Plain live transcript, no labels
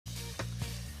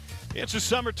It's a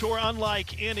summer tour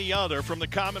unlike any other. From the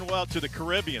Commonwealth to the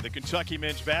Caribbean, the Kentucky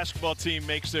men's basketball team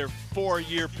makes their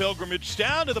 4-year pilgrimage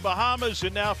down to the Bahamas,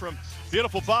 and now from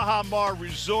beautiful Bahamas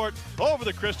Resort over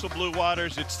the crystal blue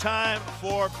waters, it's time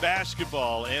for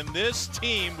basketball. And this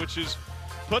team, which is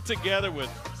put together with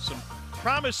some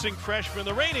promising freshmen,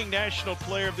 the reigning National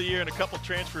Player of the Year and a couple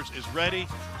transfers, is ready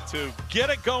to get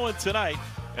it going tonight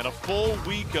and a full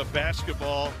week of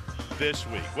basketball this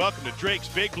week. Welcome to Drake's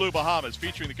Big Blue Bahamas,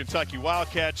 featuring the Kentucky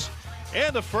Wildcats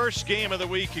and the first game of the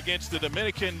week against the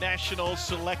Dominican National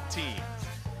Select Team.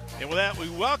 And with that, we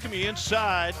welcome you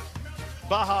inside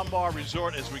Bahamas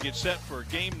Resort as we get set for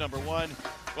game number one.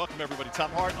 Welcome everybody.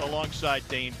 Tom Hart alongside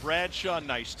Dane Bradshaw.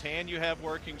 Nice tan you have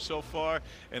working so far,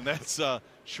 and that's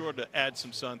sure to add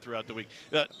some sun throughout the week.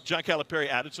 John Calipari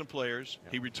added some players.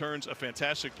 He returns a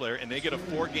fantastic player, and they get a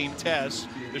 4-game test.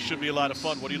 This should be a lot of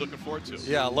fun. What are you looking forward to?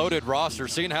 Yeah, loaded roster.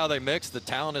 Seeing how they mix, the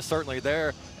talent is certainly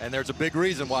there, and there's a big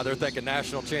reason why they're thinking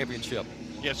national championship.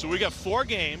 Yeah, so we got 4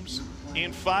 games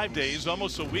in 5 days,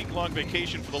 almost a week-long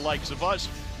vacation for the likes of us.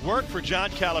 Work for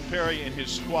John Calipari and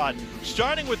his squad,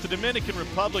 starting with the Dominican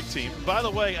Republic team. By the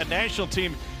way, a national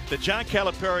team that John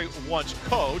Calipari once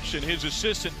coached, and his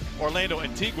assistant Orlando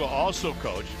Antigua also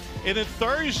coached. And then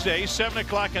Thursday, 7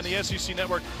 o'clock on the SEC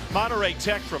Network, Monterrey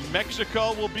Tech from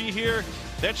Mexico will be here.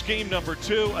 That's game number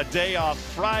 2, a day off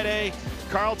Friday.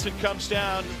 Carleton comes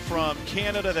down from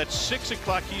Canada. That's 6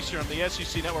 o'clock Eastern on the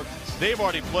SEC Network. They've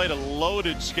already played a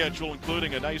loaded schedule,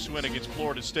 including a nice win against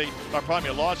Florida State, or probably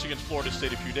a loss against Florida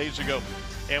State a few days ago.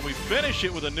 And we finish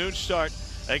it with a noon start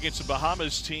against the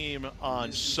Bahamas team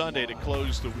on Sunday to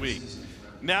close the week.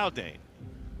 Now, Dane,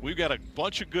 we've got a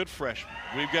bunch of good freshmen.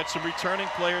 We've got some returning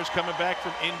players coming back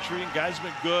from injury, and guys have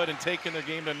been good and taking their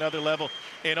game to another level.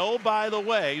 And oh, by the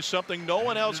way, something no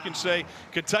one else can say,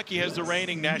 Kentucky has the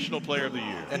reigning National Player of the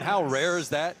Year. And how rare is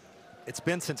that? It's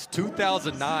been since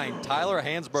 2009. Tyler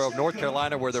Hansborough of North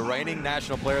Carolina, where the reigning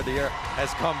National Player of the Year,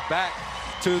 has come back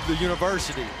to the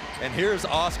university. And here's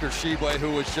Oscar Tshiebwe,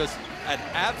 who was just an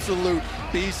absolute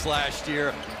beast last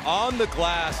year on the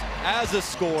glass as a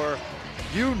scorer.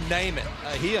 You name it.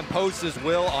 He imposed his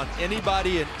will on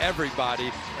anybody and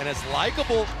everybody. And as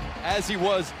likable as he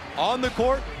was on the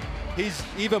court, he's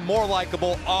even more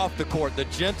likable off the court. The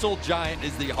gentle giant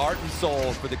is the heart and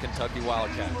soul for the Kentucky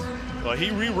Wildcats. Well, he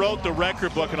rewrote the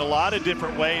record book in a lot of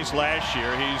different ways last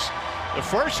year. He's the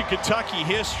first in Kentucky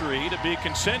history to be a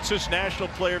consensus National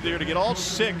Player of the Year, to get all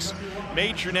 6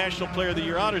 major National Player of the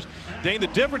Year honors. Dane, the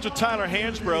difference with Tyler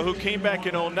Hansborough, who came back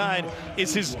in '09,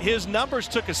 is his numbers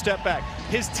took a step back.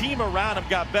 His team around him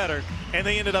got better, and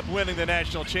they ended up winning the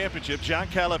national championship. John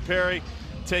Calipari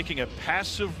taking a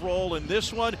passive role in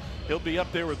this one. He'll be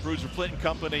up there with Bruiser Flint and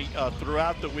company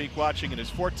throughout the week, watching in his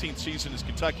 14th season as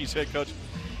Kentucky's head coach.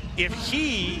 If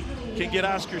he can get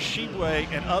Oscar Tshiebwe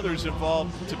and others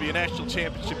involved to be a national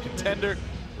championship contender,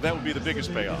 that would be the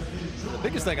biggest payoff. The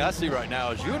biggest thing I see right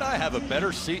now is you and I have a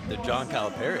better seat than John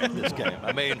Calipari at this game.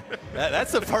 I mean,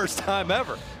 that's the first time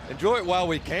ever. Enjoy it while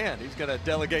we can. He's going to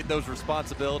delegate those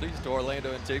responsibilities to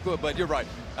Orlando Antigua, but you're right.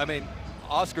 I mean,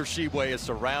 Oscar Tshiebwe is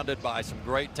surrounded by some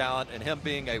great talent, and him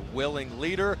being a willing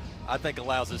leader, I think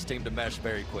allows his team to mesh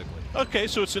very quickly. Okay,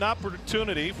 so it's an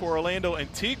opportunity for Orlando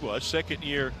Antigua, second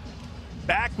year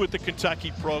back with the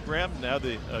Kentucky program, now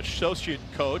the associate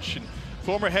coach and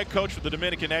former head coach for the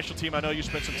Dominican national team. I know you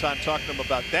spent some time talking to him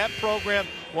about that program,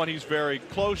 one he's very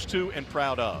close to and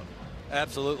proud of.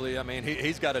 Absolutely. I mean,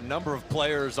 he's got a number of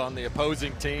players on the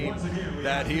opposing team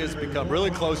that he has become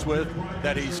really close with,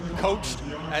 that he's coached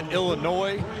at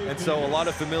Illinois, and so a lot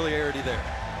of familiarity there.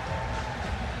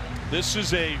 This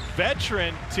is a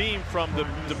veteran team from the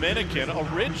Dominican,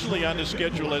 originally on the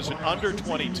schedule as an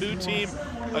under-22 team.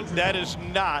 That is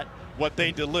not what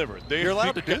they delivered. You're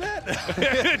allowed to do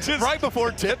that? Right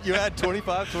before tip, you had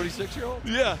 25, 26-year-olds?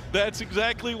 Yeah, that's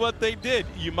exactly what they did.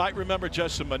 You might remember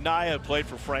Justin Minaya played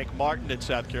for Frank Martin in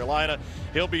South Carolina.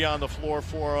 He'll be on the floor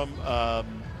for him.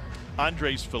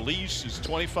 Andres Feliz is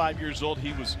 25 years old.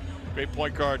 He was a great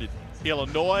point guard at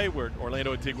Illinois, where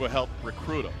Orlando Antigua helped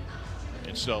recruit him.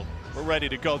 And so we're ready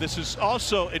to go. This is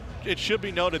also, it should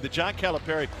be noted that John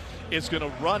Calipari is going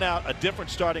to run out a different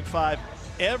starting 5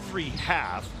 every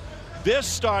half. This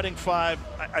starting 5,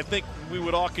 I think we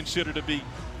would all consider to be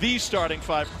the starting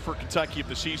 5 for Kentucky if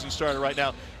the season started right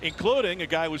now, including a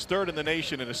guy who was 3rd in the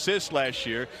nation in assists last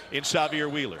year in Xavier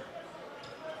Wheeler.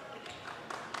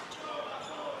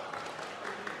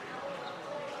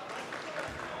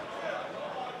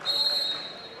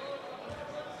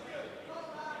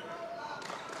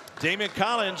 Damian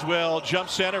Collins will jump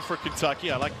center for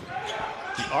Kentucky. I like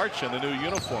the arch on the new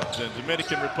uniforms. And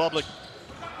Dominican Republic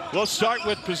will start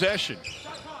with possession.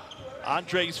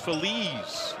 Andres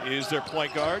Feliz is their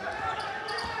point guard.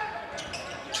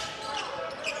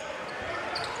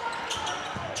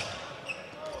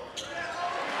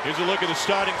 Here's a look at the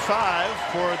starting five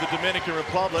for the Dominican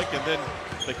Republic, and then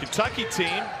the Kentucky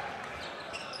team,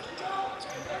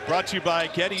 brought to you by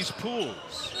Getty's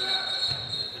Pools.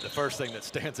 The first thing that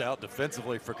stands out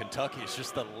defensively for Kentucky is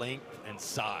just the length and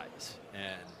size.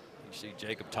 And you see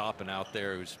Jacob Toppin out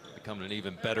there, who's becoming an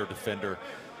even better defender.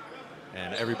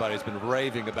 And everybody's been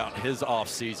raving about his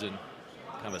offseason.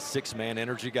 Kind of a six-man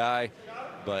energy guy,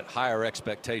 but higher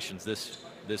expectations this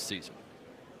season.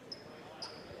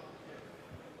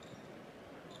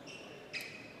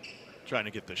 Trying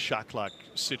to get the shot clock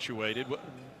situated.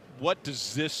 What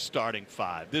does this starting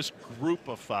five, this group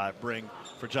of five, bring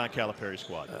for John Calipari's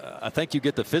squad? I think you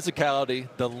get the physicality,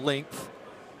 the length.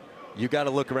 You got to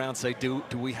look around and say, do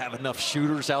we have enough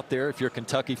shooters out there if you're a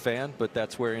Kentucky fan? But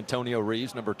that's where Antonio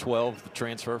Reeves, number 12, the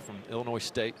transfer from Illinois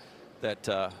State,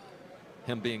 that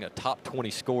him being a top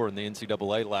 20 scorer in the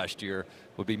NCAA last year,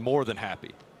 would be more than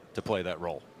happy to play that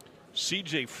role.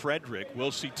 C.J. Frederick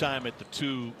will see time at the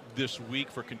 2 this week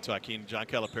for Kentucky, and John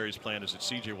Calipari's plan is that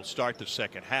C.J. will start the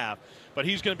second half, but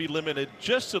he's going to be limited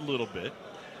just a little bit.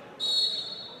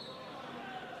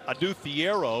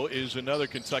 Thiero is another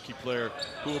Kentucky player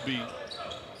who will be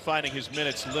finding his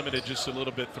minutes limited just a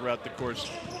little bit throughout the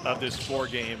course of this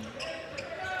 4-game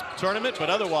tournament, but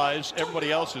otherwise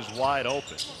everybody else is wide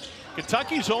open.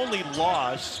 Kentucky's only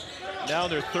lost, now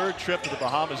their 3rd trip to the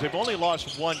Bahamas, they've only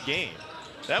lost 1 game.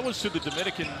 That was to the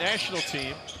Dominican national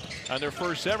team on their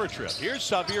first ever trip. Here's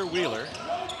Xavier Wheeler,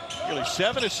 nearly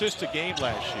 7 assists a game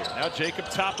last year. Now Jacob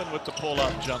Toppin with the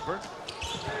pull-up jumper.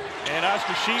 And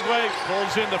Oscar Tshiebwe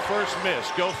pulls in the first miss.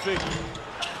 Go figure.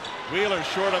 Wheeler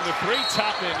short on the 3,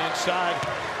 Toppin inside,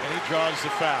 and he draws the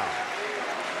foul.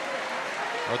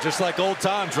 Well, just like old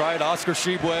times, right? Oscar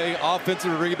Tshiebwe,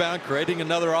 offensive rebound, creating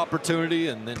another opportunity,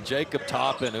 and then Jacob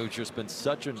Toppin, who's just been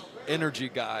such an energy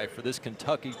guy for this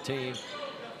Kentucky team.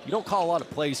 You don't call a lot of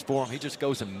plays for him. He just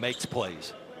goes and makes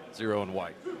plays. 0 and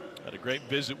white. Had a great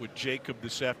visit with Jacob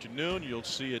this afternoon. You'll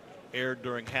see it aired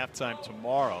during halftime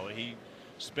tomorrow. He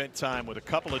spent time with a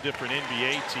couple of different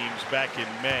NBA teams back in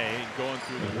May, going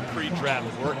through the pre-draft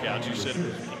workouts. He said it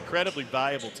was incredibly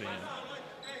valuable to him.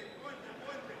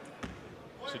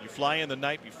 Said you fly in the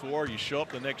night before, you show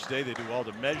up the next day, they do all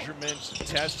the measurements and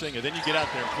testing, and then you get out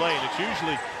there and play, and it's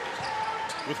usually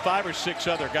with 5 or 6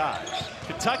 other guys.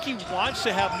 Kentucky wants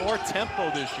to have more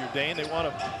tempo this year, Dane. They want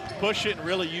to push it and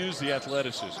really use the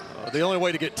athleticism. The only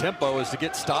way to get tempo is to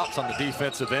get stops on the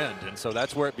defensive end, and so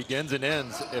that's where it begins and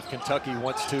ends if Kentucky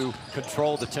wants to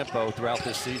control the tempo throughout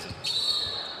this season.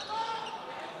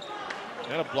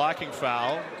 And a blocking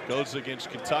foul goes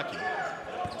against Kentucky.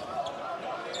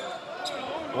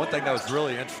 One thing that was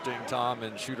really interesting, Tom,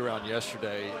 in shoot-around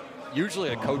yesterday, usually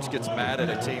a coach gets mad at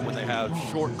a team when they have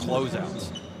short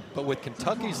closeouts. But with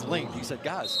Kentucky's length, he said,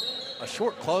 guys, a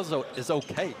short closeout is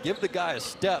okay. Give the guy a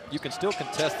step. You can still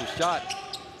contest the shot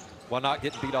while not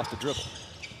getting beat off the dribble.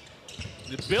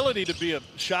 The ability to be a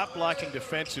shot-blocking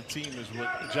defensive team is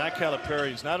what John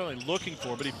Calipari is not only looking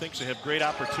for, but he thinks they have great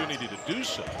opportunity to do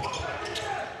so.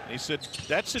 And he said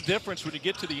that's the difference when you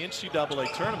get to the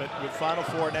NCAA tournament with Final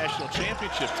Four national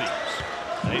championship teams.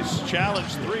 Nice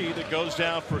challenge 3 that goes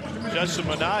down for Justin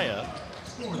Minaya.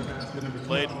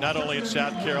 Played not only in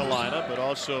South Carolina, but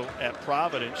also at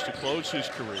Providence to close his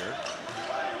career.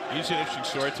 He's an interesting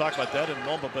story. Talk about that in a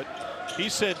moment. But he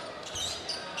said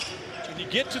when you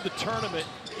get to the tournament,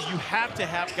 you have to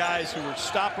have guys who are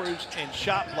stoppers and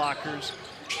shot blockers.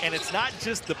 And it's not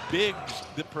just the bigs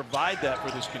that provide that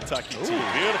for this Kentucky team.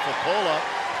 Beautiful pull-up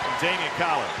from Damian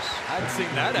Collins. I hadn't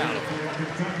seen that out of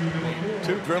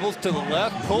him. 2 dribbles to the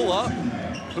left, pull up.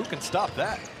 Who can stop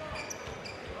that?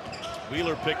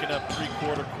 Wheeler picking up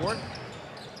 3/4 court.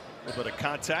 A little bit of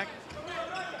contact.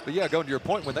 But yeah, going to your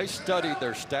point, when they studied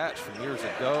their stats from years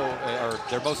ago, or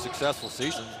their most successful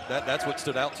seasons, that's what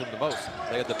stood out to them the most.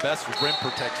 They had the best rim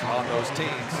protection on those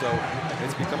teams, so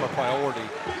it's become a priority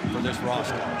for this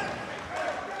roster.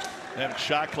 They have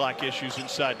shot clock issues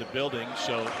inside the building,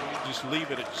 so just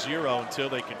leave it at 0 until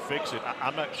they can fix it.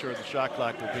 I'm not sure the shot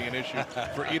clock will be an issue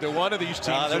for either one of these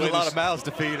teams. There's a lot of mouths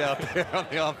to feed out there on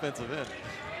the offensive end.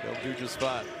 They'll do just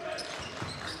fine.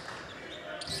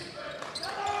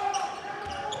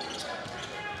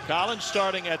 Collins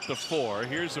starting at the 4.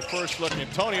 Here's the first look.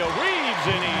 Antonio Reeves,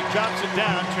 and he drops it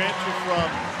down. Transfer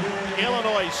from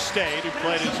Illinois State, who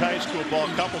played his high school ball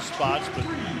a couple spots, but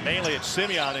mainly at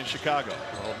Simeon in Chicago.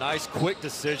 Well, nice quick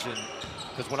decision.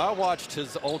 Because when I watched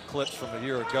his old clips from a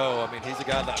year ago, I mean, he's a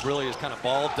guy that really is kind of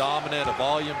ball dominant, a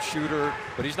volume shooter,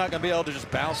 but he's not going to be able to just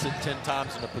bounce it 10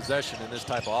 times in a possession in this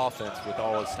type of offense with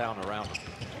all his talent around him.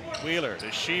 Wheeler to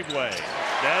Tshiebwe.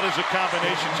 That is a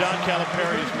combination John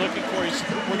Calipari is looking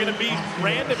for. We're going to be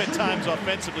random at times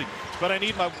offensively, but I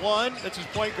need my 1, that's his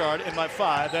point guard, and my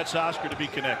 5, that's Oscar, to be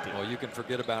connected. Well, you can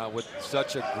forget about it with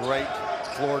such a great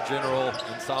floor general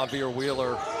in Xavier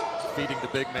Wheeler feeding the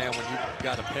big man. When you've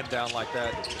got a pin down like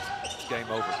that, it's game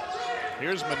over.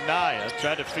 Here's Minaya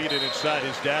trying to feed it inside.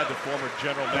 His dad, the former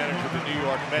general manager of the New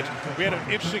York Mets. We had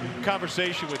an interesting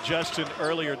conversation with Justin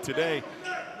earlier today.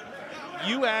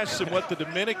 You asked him what the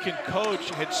Dominican coach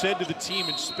had said to the team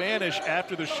in Spanish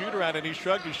after the shoot-around, and he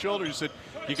shrugged his shoulders. He said,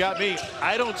 "You got me.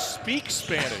 I don't speak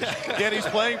Spanish." Yet he's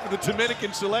playing for the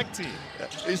Dominican select team.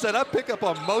 He said, "I pick up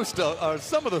on most of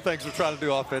some of the things we're trying to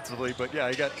do offensively, but yeah,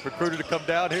 he got recruited to come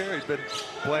down here. He's been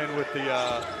playing with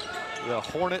the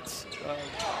Hornets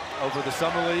over the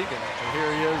summer league, and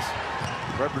here he is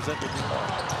representing the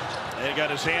team." And he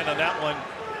got his hand on that one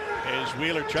as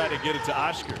Wheeler tried to get it to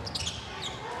Oscar.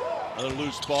 Another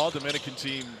loose ball. Dominican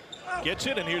team gets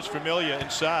it, and here's Familia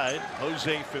inside.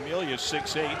 Jose Familia,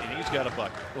 6'8", and he's got a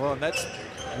bucket. Well, and that's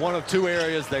one of 2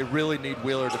 areas they really need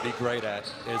Wheeler to be great at,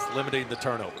 is limiting the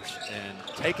turnovers and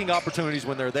taking opportunities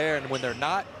when they're there, and when they're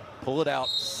not, pull it out,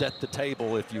 set the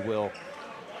table, if you will,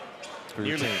 for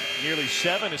your team. Nearly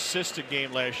 7 assists a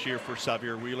game last year for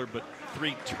Xavier Wheeler, but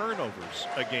 3 turnovers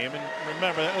a game. And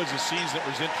remember, that was a season that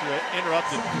was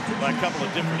interrupted by a couple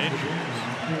of different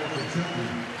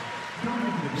injuries.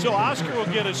 So Oscar will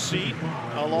get a seat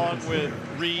along with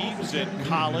Reeves and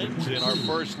Collins in our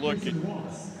first look at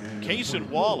Cason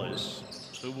Wallace,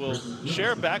 who will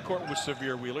share backcourt with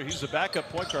Xavier Wheeler. He's the backup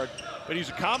point guard, but he's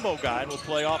a combo guy and will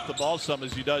play off the ball some,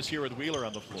 as he does here with Wheeler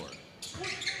on the floor.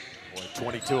 Boy,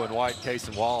 22 and white,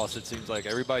 Cason Wallace, it seems like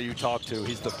everybody you talk to,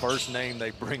 he's the first name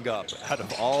they bring up. Out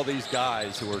of all these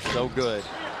guys who are so good,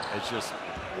 it's just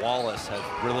Wallace has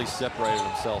really separated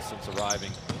himself since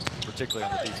arriving, particularly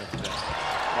on the defensive end.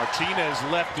 Martinez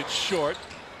left it short.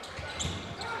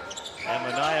 And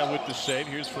Minaya with the save.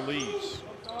 Here's Feliz.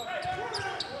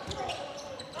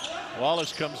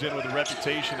 Wallace comes in with a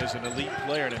reputation as an elite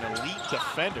player and an elite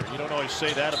defender. You don't always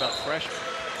say that about freshmen.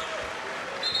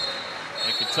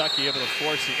 And Kentucky able to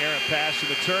force the errant pass to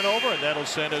the turnover, and that'll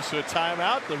send us to a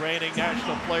timeout. The reigning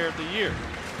National Player of the Year,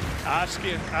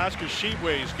 Oscar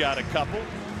Tshiebwe's got a couple.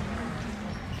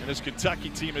 And this Kentucky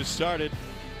team has started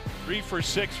 3 for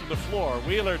 6 from the floor.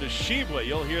 Wheeler to Tshiebwe.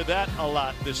 You'll hear that a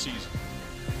lot this season.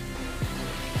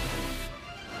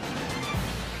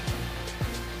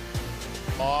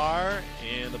 Are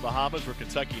in the Bahamas, where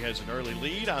Kentucky has an early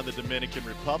lead on the Dominican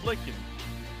Republic.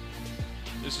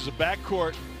 And this is a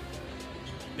backcourt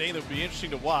thing that would be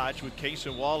interesting to watch, with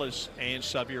Cason Wallace and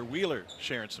Xavier Wheeler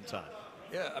sharing some time.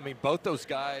 Yeah, I mean, both those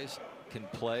guys can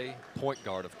play point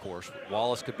guard, of course.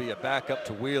 Wallace could be a backup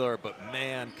to Wheeler, but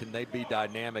man, can they be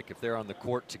dynamic if they're on the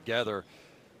court together.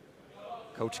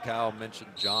 Coach Cowell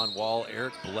mentioned John Wall,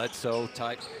 Eric Bledsoe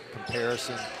type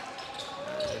comparison.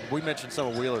 And we mentioned some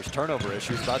of Wheeler's turnover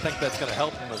issues, but I think that's going to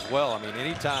help him as well. I mean,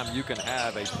 anytime you can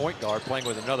have a point guard playing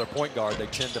with another point guard, they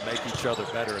tend to make each other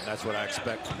better, and that's what I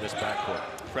expect from this backcourt.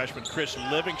 Freshman Chris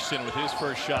Livingston with his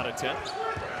first shot attempt.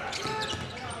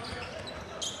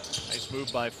 Nice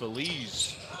move by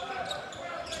Feliz.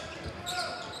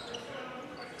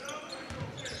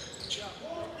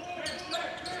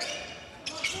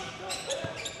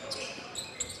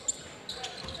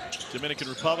 Dominican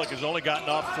Republic has only gotten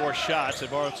off 4 shots.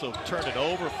 They've also turned it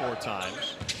over 4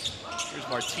 times. Here's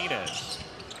Martinez.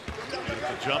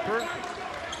 The jumper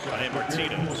by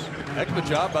Martinez. Heck of a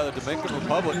job by the Dominican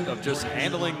Republic of just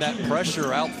handling that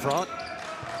pressure out front,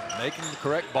 making the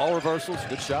correct ball reversals.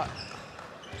 Good shot.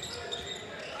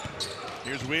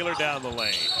 Here's Wheeler down the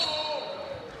lane.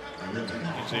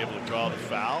 He's able to draw the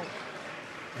foul.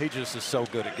 He just is so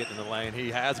good at getting in the lane. He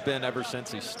has been ever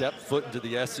since he stepped foot into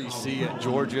the SEC at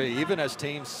Georgia. Even as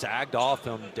teams sagged off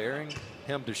him, daring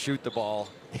him to shoot the ball,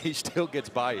 he still gets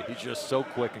by it. He's just so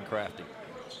quick and crafty.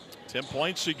 10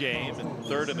 points a game and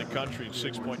 3rd in the country,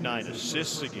 6.9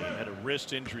 assists a game. Had a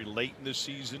wrist injury late in the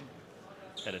season.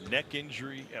 Had a neck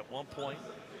injury at one point.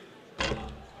 And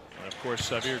of course,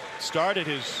 Xavier started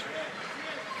his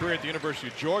career at the University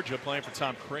of Georgia playing for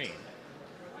Tom Crean.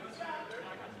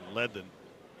 Led the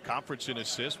conference in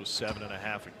assists with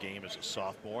 7.5 a game as a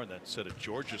sophomore, and that set a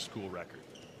Georgia school record.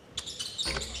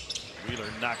 Wheeler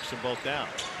knocks them both down.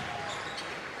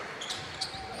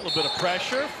 A little bit of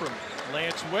pressure from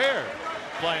Lance Ware,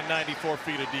 playing 94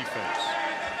 feet of defense.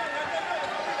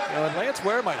 You know, and Lance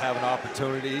Ware might have an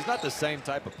opportunity. He's not the same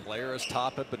type of player as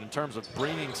Toppin, but in terms of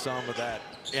bringing some of that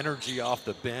energy off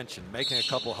the bench and making a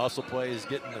couple hustle plays,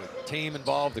 getting the team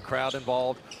involved, the crowd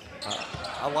involved,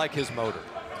 I like his motor.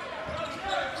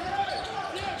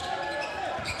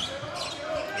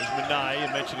 There's Manai.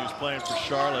 You mentioned he was playing for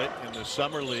Charlotte in the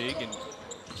Summer League, and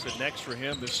said next for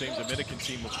him, this same Dominican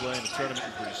team will play in a tournament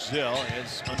in Brazil, and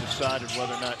it's undecided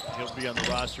whether or not he'll be on the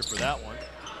roster for that one.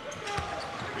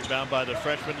 Rebound by the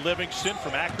freshman Livingston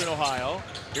from Akron, Ohio.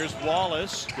 Here's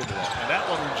Wallace, and that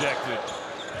one rejected.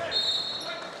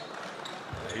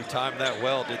 He timed that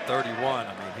well, did 31.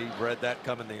 I mean, he read that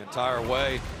coming the entire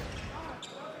way.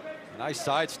 Nice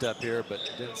sidestep here, but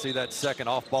didn't see that second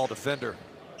off-ball defender.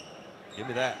 Give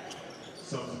me that.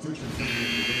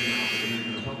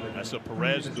 That's a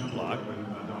Perez in the block.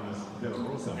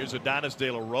 Here's Adonis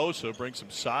De La Rosa, brings some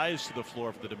size to the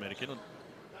floor for the Dominican.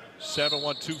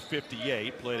 7'1",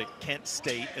 258, played at Kent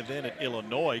State and then at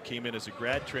Illinois. Came in as a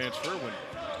grad transfer when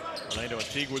Orlando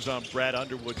Antigua was on Brad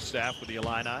Underwood's staff with the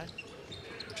Illini.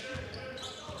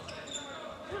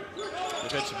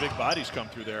 They've had some big bodies come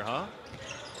through there, huh?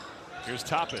 Here's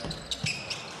Toppin.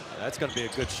 That's going to be a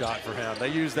good shot for him. They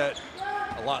used that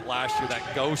a lot last year,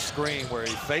 that ghost screen where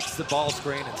he fakes the ball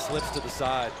screen and slips to the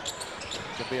side.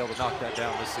 To be able to knock that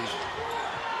down this season.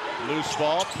 Loose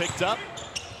ball picked up.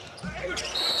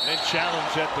 And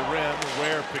challenged at the rim.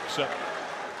 Ware picks up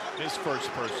his first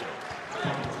personal.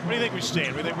 What do you think we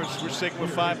stand? We think we're sticking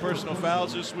with 5 personal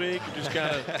fouls this week? Or just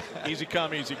kind of easy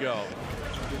come, easy go?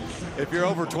 If you're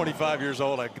over 25 years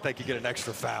old, I think you get an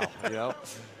extra foul, you know?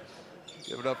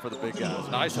 Give it up for the big guys.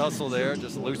 Nice hustle there,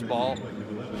 just a loose ball.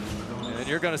 And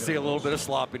you're going to see a little bit of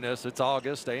sloppiness. It's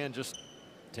August, and just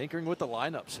tinkering with the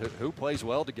lineups. Who plays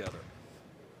well together?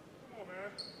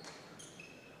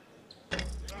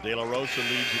 De La Rosa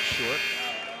leaves it short.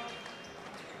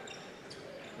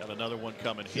 Got another one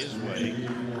coming his way.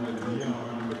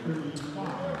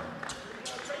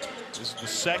 This is the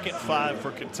second 5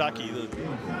 for Kentucky. The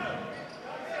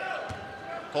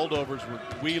holdovers were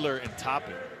Wheeler and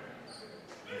Toppin.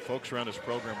 And folks around this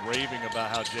program raving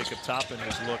about how Jacob Toppin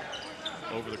has looked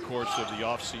over the course of the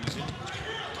offseason.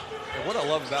 And what I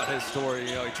love about his story,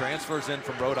 you know, he transfers in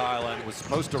from Rhode Island, was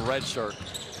supposed to redshirt,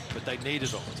 but they needed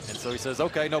him. And so he says,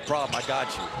 okay, no problem, I got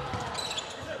you.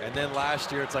 And then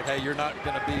last year, it's like, hey, you're not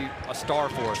going to be a star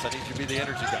for us. I need you to be the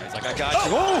energy guy. He's like, I got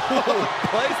you. Oh,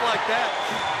 plays like that.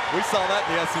 We saw that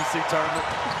in the SEC tournament.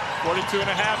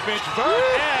 42.5-inch vert,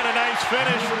 and a nice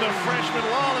finish from the freshman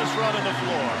Wallace running the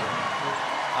floor.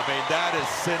 I mean, that is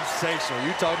sensational.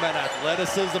 You're talking about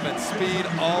athleticism and speed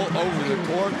all over the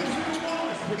court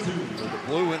for the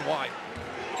blue and white.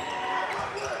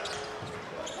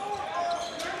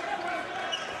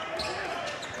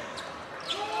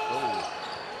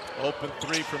 Open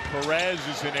 3 from Perez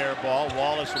is an air ball.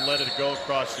 Wallace will let it go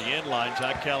across the end line.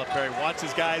 John Calipari wants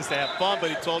his guys to have fun, but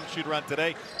he told them shoot around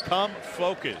today. Come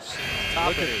focus.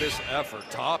 Look at this effort.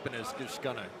 Toppin is just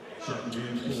going to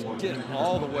get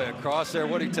all the way across there.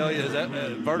 What did he tell you? Is that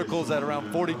vertical's at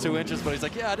around 42 inches, but he's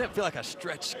like, yeah, I didn't feel like I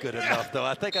stretched good enough, though.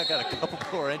 I think I got a couple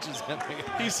more inches in me.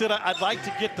 He said, I'd like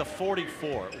to get to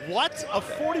 44. What? A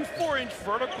 44-inch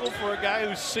vertical for a guy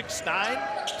who's 6'9",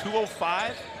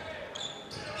 205?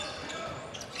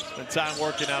 Spent time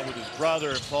working out with his brother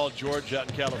and Paul George out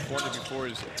in California before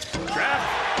his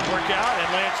draft workout,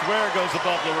 and Lance Ware goes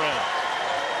above the rim.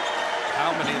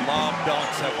 How many lob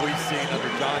dunks have we seen under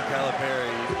John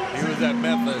Calipari? He was at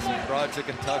Memphis and brought to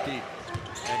Kentucky,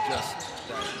 and just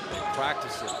they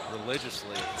practice it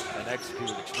religiously and execute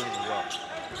it extremely well.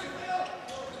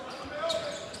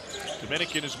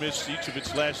 Dominican has missed each of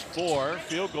its last 4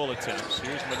 field goal attempts.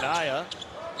 Here's Manaya.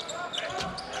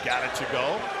 Got it to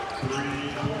go.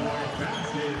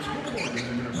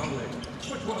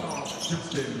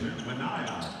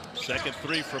 Second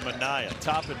 3 for Manaya.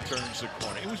 Toppin turns the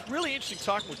corner. It was really interesting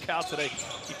talking with Cal today.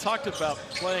 He talked about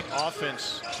playing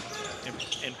offense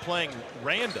and playing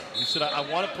random. He said, I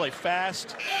want to play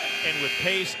fast and with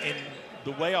pace, and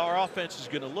the way our offense is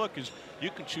going to look is you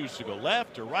can choose to go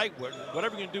left or right,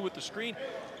 whatever you're going to do with the screen.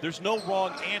 There's no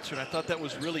wrong answer, and I thought that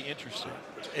was really interesting.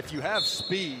 If you have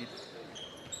speed,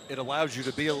 it allows you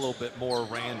to be a little bit more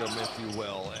random, if you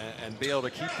will, and be able to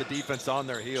keep the defense on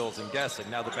their heels and guessing.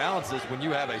 Now, the balance is when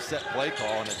you have a set play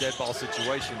call in a dead ball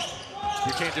situation,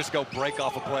 you can't just go break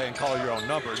off a play and call your own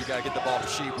number. You got to get the ball to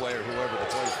Tshiebwe or whoever the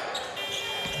plays.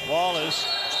 Wallace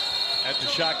at the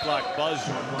shot clock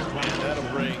buzzer, and that'll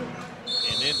bring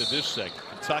an end to this segment.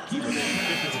 Kentucky with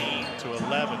a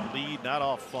 15-11 lead. Not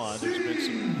all fun. There's been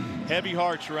some heavy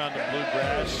hearts around the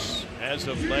bluegrass as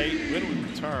of late. When we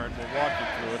return, we'll walk you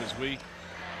through it as we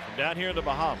Down here in the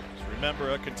Bahamas,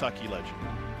 remember a Kentucky legend.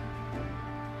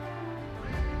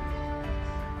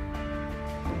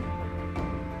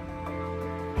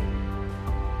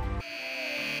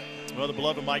 Well, the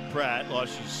beloved Mike Pratt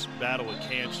lost his battle with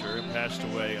cancer and passed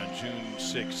away on June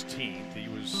 16th. He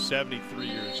was 73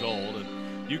 years old,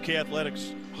 and UK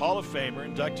Athletics Hall of Famer,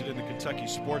 inducted in the Kentucky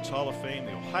Sports Hall of Fame,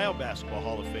 the Ohio Basketball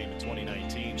Hall of Fame in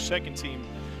 2019, second team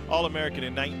All-American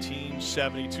in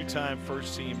 1970, two-time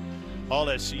first team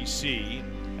All-SEC,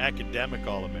 academic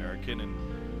All-American,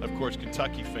 and of course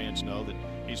Kentucky fans know that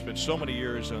he spent so many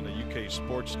years on the UK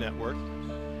Sports Network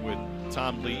with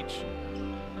Tom Leach.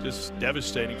 Just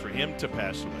devastating for him to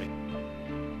pass away.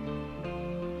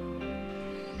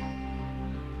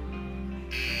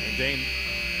 And Dane,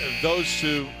 those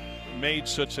two made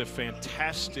such a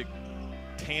fantastic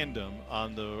tandem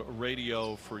on the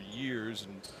radio for years,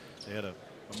 and they had a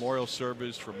memorial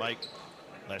service for Mike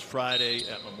last Friday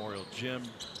at Memorial Gym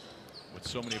with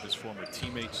so many of his former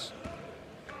teammates,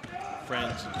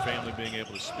 friends, and family being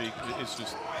able to speak. It's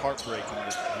just heartbreaking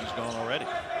that he's gone already.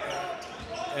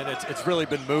 And it's really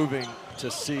been moving to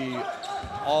see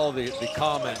all the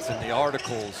comments and the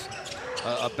articles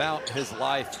about his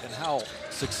life and how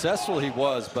successful he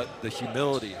was, but the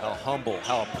humility, how humble,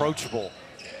 how approachable,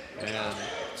 and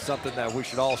something that we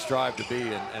should all strive to be.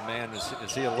 And man,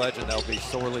 is he a legend that'll be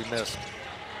sorely missed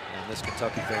in this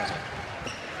Kentucky family.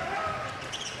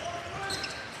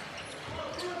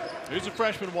 Here's a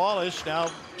freshman Wallace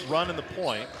now running the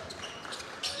point.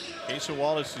 Asa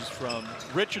Wallace is from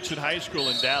Richardson High School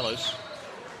in Dallas.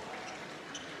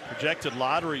 Projected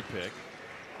lottery pick.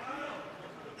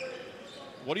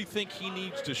 What do you think he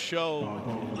needs to show?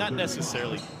 Not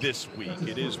necessarily this week.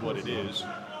 It is what it is.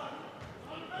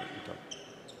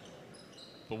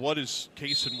 But what does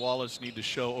Cason Wallace need to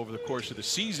show over the course of the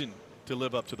season to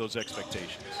live up to those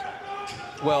expectations?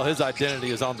 Well, his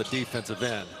identity is on the defensive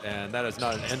end, and that is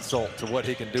not an insult to what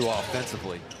he can do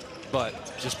offensively. But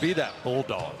just be that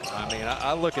bulldog. I mean,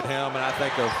 I look at him and I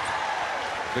think of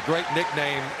the great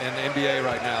nickname in the NBA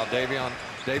right now, Davion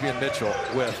Mitchell,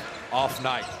 with off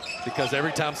night. Because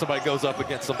every time somebody goes up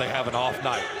against him, they have an off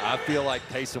night. I feel like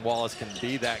Cason Wallace can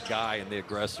be that guy and the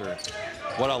aggressor.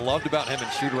 What I loved about him in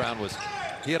shoot-around was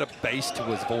he had a bass to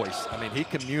his voice. I mean, he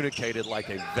communicated like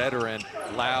a veteran,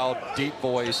 loud, deep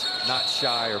voice, not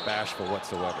shy or bashful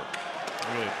whatsoever.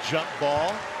 Really a jump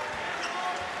ball.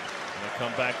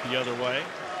 Come back the other way.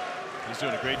 He's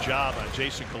doing a great job on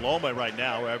Jason Coloma right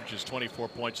now, who averages 24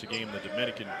 points a game in the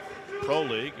Dominican Pro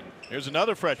League. And here's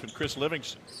another freshman, Chris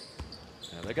Livingston.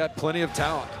 Yeah, they got plenty of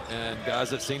talent and guys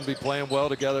that seem to be playing well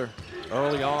together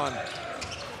early on.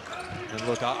 And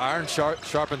look, iron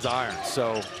sharpens iron.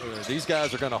 So these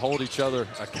guys are going to hold each other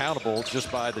accountable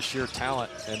just by the sheer talent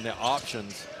and the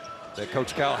options that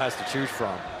Coach Cal has to choose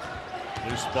from.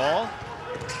 Loose ball.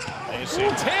 And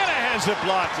Santana has it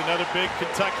blocked. Another big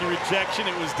Kentucky rejection.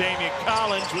 It was Damian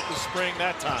Collins with the spring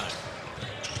that time.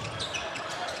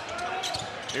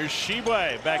 Here's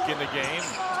Tshiebwe back in the game.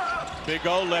 Big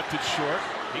O left it short.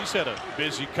 He's had a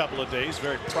busy couple of days.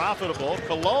 Very profitable.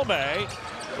 Colome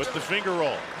with the finger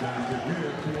roll.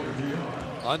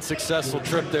 Unsuccessful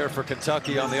trip there for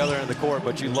Kentucky on the other end of the court,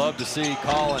 but you love to see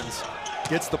Collins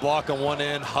gets the block on one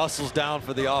end, hustles down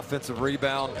for the offensive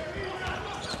rebound.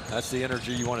 That's the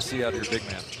energy you want to see out of your big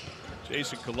man.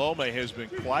 Jason Colome has been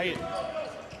quiet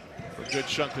for a good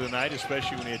chunk of the night,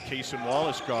 especially when he had Cason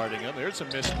Wallace guarding him. There's a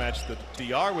mismatch that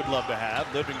DR would love to have.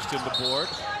 Livingston the board.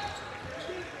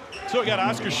 So we got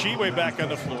Oscar Tshiebwe back on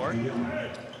the floor.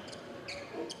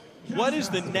 What is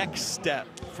the next step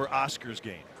for Oscar's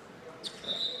game?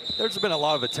 There's been a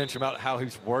lot of attention about how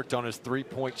he's worked on his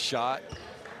three-point shot.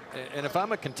 And if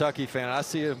I'm a Kentucky fan, I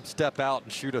see him step out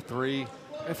and shoot a three.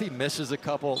 If he misses a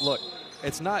couple, look,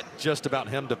 it's not just about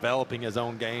him developing his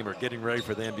own game or getting ready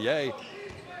for the NBA.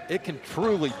 It can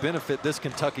truly benefit this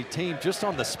Kentucky team just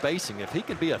on the spacing. If he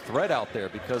can be a threat out there,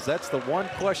 because that's the one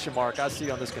question mark I see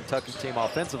on this Kentucky team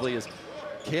offensively is,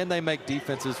 can they make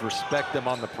defenses respect them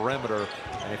on the perimeter?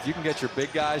 And if you can get your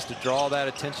big guys to draw that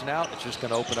attention out, it's just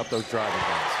going to open up those driving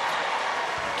lanes.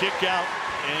 Kick out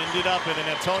ended up in an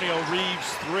Antonio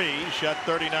Reeves three. Shot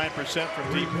 39%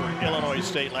 from deep for Illinois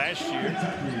State last year.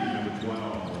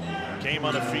 Came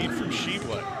on a feed from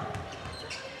Tshiebwe.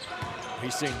 He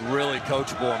seemed really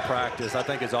coachable in practice. I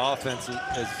think his offense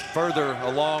is further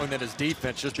along than his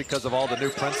defense just because of all the new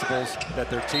principles that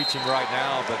they're teaching right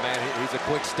now. But man, he's a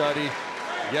quick study.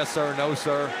 Yes, sir, no,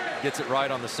 sir. Gets it right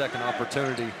on the second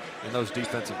opportunity in those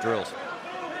defensive drills.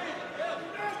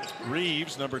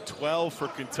 Reeves, number 12 for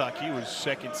Kentucky, was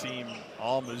second team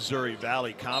All Missouri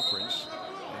Valley Conference.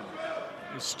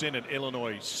 And his stint at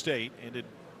Illinois State ended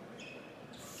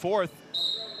 4th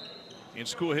in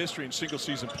school history in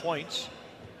single-season points.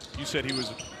 You said he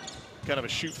was kind of a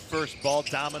shoot-first,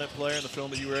 ball-dominant player in the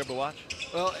film that you were able to watch?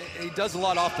 Well, he does a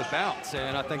lot off the bounce,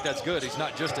 and I think that's good. He's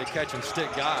not just a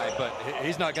catch-and-stick guy, but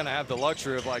he's not going to have the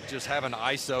luxury of like just having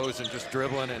ISOs and just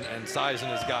dribbling and sizing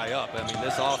his guy up. I mean,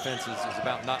 this offense is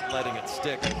about not letting it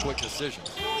stick and quick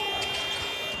decisions.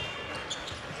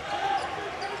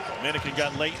 Dominican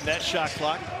got late in that shot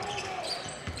clock.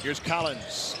 Here's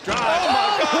Collins. Drive. Oh,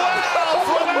 my God. Wow,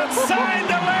 from outside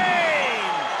the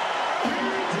lane.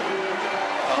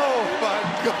 Oh, my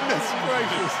goodness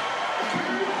gracious.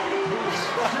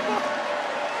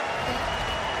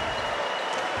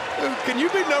 Dude, can you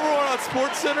be #1 on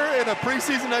SportsCenter in a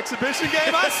preseason exhibition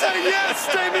game? I say yes,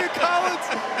 Damian Collins.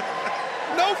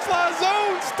 No-fly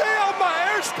zone. Stay on my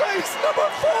airspace.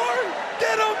 #4.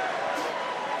 Get him.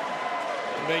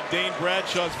 Make Dane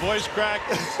Bradshaw's voice crack.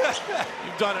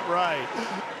 You've done it right.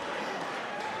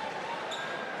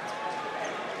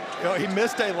 You know, he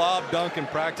missed a lob dunk in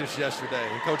practice yesterday,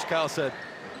 and Coach Cal said,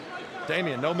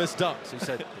 Damian, no missed dunks. He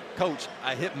said, Coach,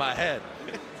 I hit my head.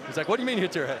 He's like, what do you mean you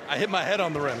hit your head? I hit my head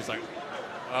on the rim. He's like,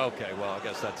 okay, well, I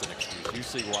guess that's an excuse. You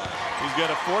see why. He's got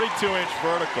a 42-inch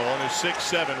vertical and a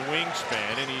 6'7"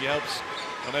 wingspan, and he helps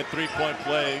on that three-point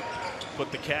play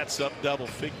put the Cats up double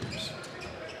figures.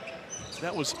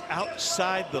 That was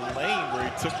outside the lane where he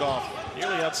took off,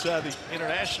 nearly outside the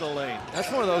international lane.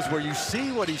 That's one of those where you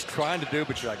see what he's trying to do,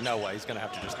 but you're like, no way, he's going to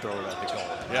have to just throw it at the goal.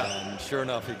 Yeah. And sure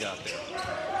enough, he got there.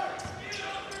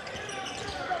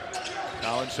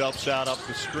 Collins helps out up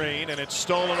the screen, and it's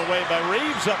stolen away by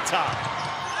Reeves up top.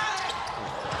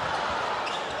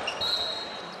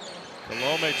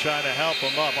 Colome trying to help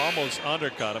him up, almost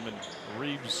undercut him, and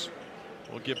Reeves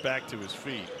will get back to his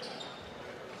feet.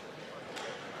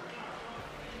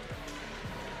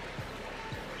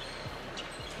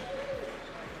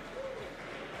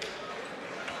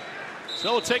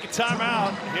 So we'll take a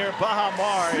timeout here at Baha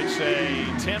Mar. It's a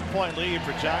 10-point lead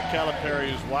for John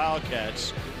Calipari's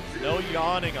Wildcats. No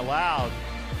yawning allowed.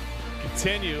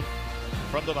 Continue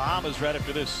from the Bahamas right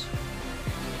after this.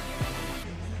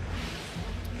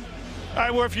 All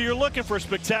right, well, if you're looking for a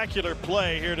spectacular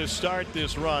play here to start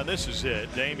this run, this is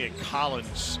it. Damian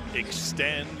Collins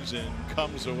extends and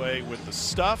comes away with the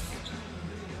stuff.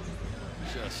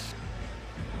 Just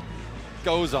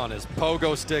goes on his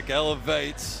pogo stick,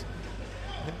 elevates.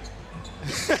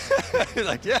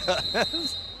 Like, yeah.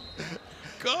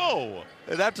 Go.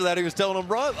 And after that, he was telling him,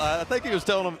 run. I think he was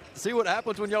telling him, see what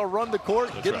happens when y'all run the court,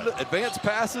 That's get right. the advanced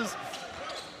passes,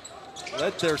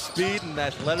 let their speed and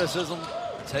athleticism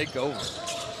take over.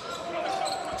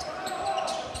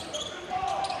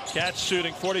 Cats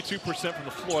shooting 42% from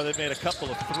the floor. They've made a couple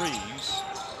of threes.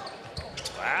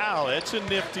 Wow, that's a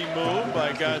nifty move by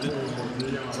a guy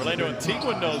that Orlando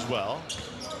Antigua knows well.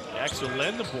 Axel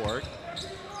Lindenborg.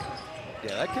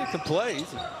 Yeah, that kid can play.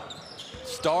 He's a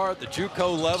star at the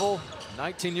JUCO level,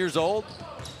 19 years old.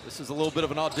 This is a little bit of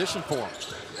an audition for him.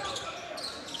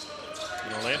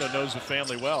 And Orlando knows the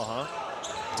family well, huh?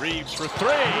 Reeves for three.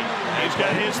 He's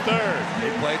got his third. He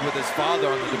played with his father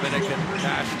on the Dominican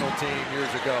national team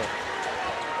years ago.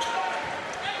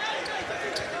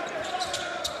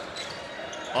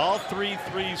 All 3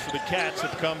 threes for the Cats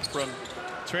have come from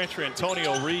transfer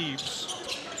Antonio Reeves.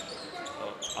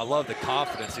 I love the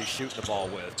confidence he's shooting the ball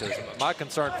with. Because my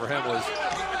concern for him was,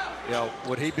 you know,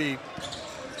 would he be,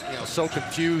 you know, so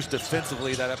confused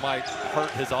defensively that it might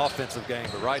hurt his offensive game?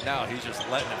 But right now, he's just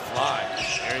letting it fly.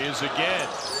 There he is again.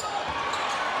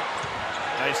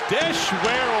 Nice dish.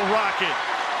 Ware will rock it.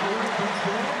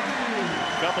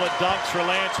 Couple of dunks for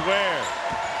Lance Ware.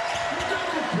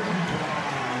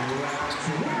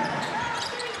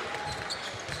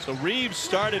 So Reeves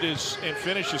started his and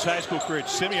finished his high school career at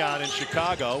Simeon in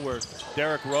Chicago, where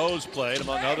Derrick Rose played,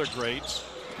 among other greats.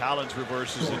 Collins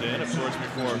reverses it in, of course,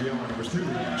 before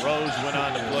Rose went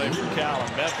on to play for Cal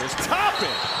in Memphis. Toppin!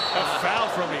 A foul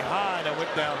from behind and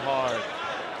went down hard.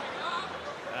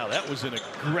 Wow, that was an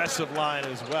aggressive line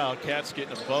as well. Cats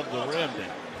getting above the rim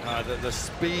there. The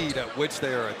speed at which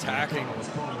they are attacking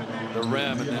the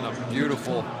rim, and then a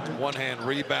beautiful one-hand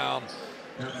rebound.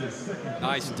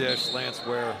 Nice dish, Lance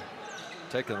Ware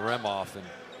taking the rim off. And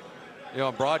you know,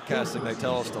 in broadcasting, they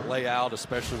tell us to lay out,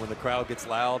 especially when the crowd gets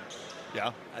loud.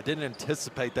 Yeah, I didn't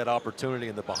anticipate that opportunity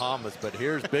in the Bahamas, but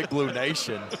here's Big Blue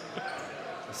Nation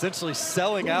essentially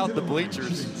selling out the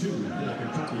bleachers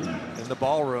in the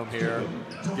ballroom here,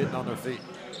 getting on their feet.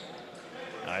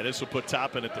 All right, this will put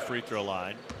Toppin at the free throw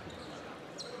line.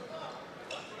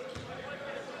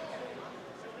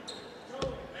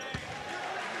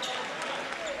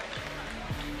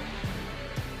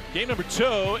 Game number 2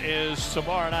 is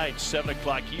tomorrow night, 7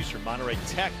 o'clock Eastern. Monterey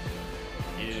Tech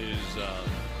is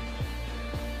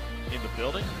in the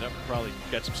building. They'll probably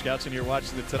got some scouts in here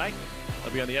watching it tonight.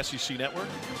 They'll be on the SEC Network.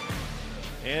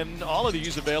 And all of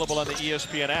these available on the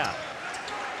ESPN app.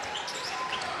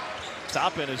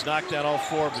 Toppin has knocked down all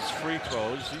 4 of his free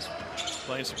throws. He's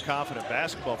playing some confident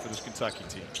basketball for this Kentucky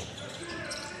team.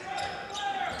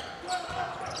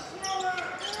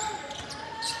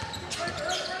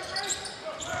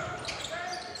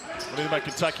 What do you think about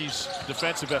Kentucky's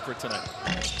defensive effort tonight?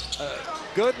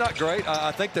 Good, not great.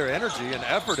 I think their energy and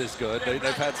effort is good. They've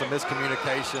had some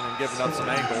miscommunication and given up some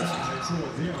angles.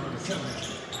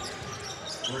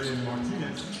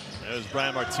 There's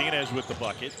Brian Martinez with the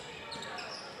bucket.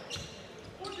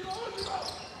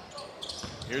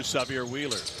 Here's Xavier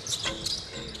Wheeler.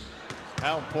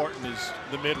 How important is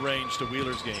the mid-range to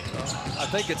Wheeler's game? I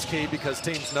think it's key because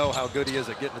teams know how good he is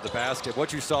at getting to the basket.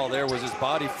 What you saw there was his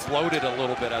body floated a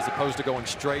little bit as opposed to going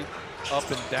straight up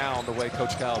and down the way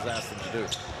Coach Kyle's asked him to do.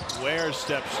 Ware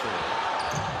steps through.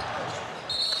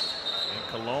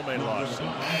 And Colome lost it.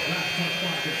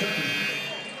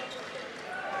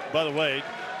 By the way,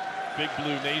 Big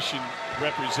Blue Nation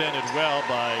represented well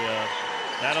by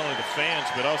not only the fans,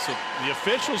 but also the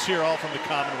officials here, all from the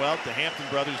Commonwealth, the Hampton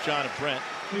brothers, John and Brent,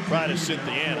 Pride of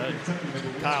Cynthiana,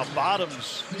 Kyle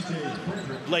Bottoms,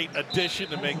 late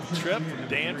addition to make the trip from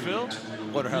Danville.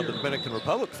 Wonder how the Dominican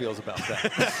Republic feels about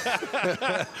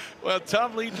that. Well,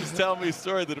 Tom Lee just told me a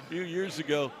story that a few years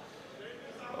ago,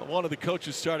 one of the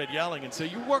coaches started yelling and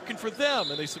said, "You're working for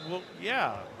them." And they said, "Well,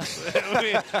 yeah,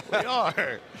 we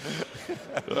are."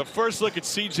 First look at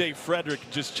C.J. Frederick,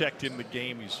 just checked in the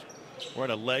game. He's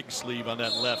wearing a leg sleeve on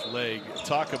that left leg.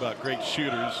 Talk about great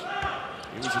shooters.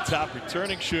 He was a top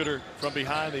returning shooter from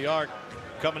behind the arc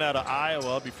coming out of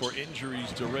Iowa before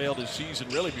injuries derailed his season,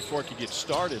 really before it could get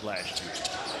started last year.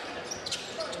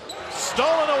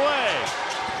 Stolen away.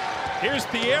 Here's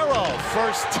Thiero.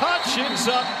 First touch, ends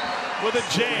up with a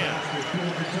jam.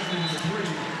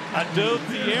 Ado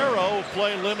Thiero will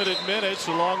play limited minutes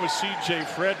along with C.J.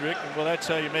 Frederick, and well, that's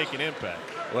how you make an impact.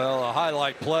 Well, a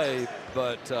highlight play,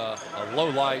 but a low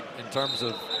light in terms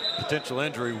of potential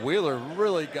injury. Wheeler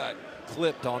really got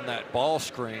clipped on that ball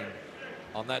screen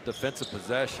on that defensive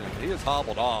possession. He is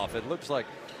hobbled off. It looks like,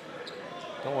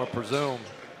 don't want to presume,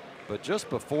 but just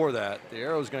before that, the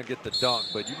arrow's going to get the dunk,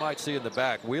 but you might see in the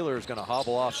back, Wheeler is going to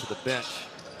hobble off to the bench.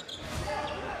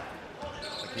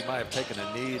 Like he might have taken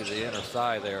a knee to the inner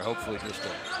thigh there. Hopefully just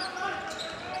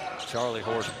a Charlie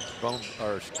horse bone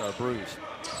or bruise.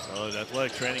 So the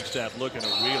athletic training staff looking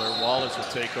at Wheeler. Wallace will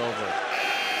take over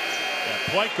at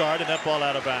point guard, and that ball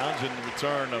out of bounds in the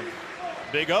return of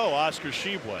Big O, Oscar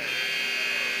Tshiebwe.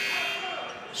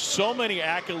 So many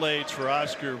accolades for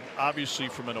Oscar, obviously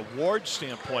from an award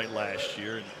standpoint last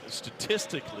year, and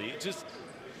statistically, it's just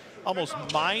almost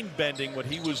mind-bending what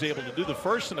he was able to do. The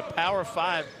first in a Power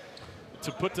 5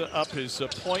 to put up his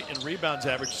point and rebounds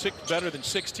average, better than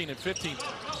 16 and 15.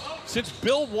 Since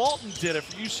Bill Walton did it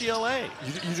for UCLA.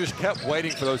 You just kept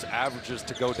waiting for those averages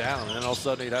to go down, and then all of a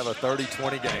sudden he'd have a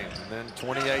 30-20 game, and then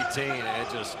 2018, and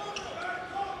it just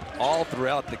all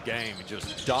throughout the game, he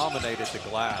just dominated the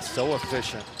glass, so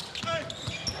efficient.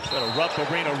 Got a Rupp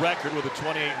Arena record with a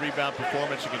 28 rebound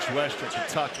performance against Western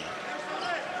Kentucky.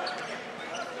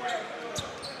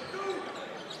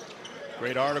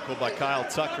 Great article by Kyle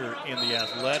Tucker in The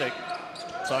Athletic,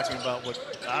 talking about what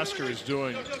Oscar is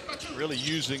doing, really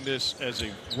using this as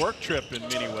a work trip in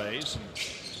many ways,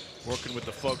 and working with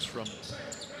the folks from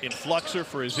Influxer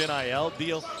for his NIL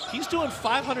deal. He's doing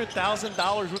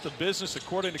 $500,000 worth of business,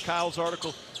 according to Kyle's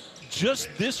article, just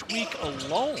this week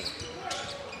alone.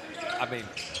 I mean,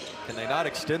 can they not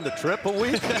extend the trip a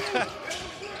week?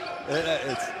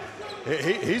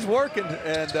 He's working,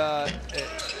 and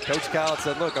Coach Kyle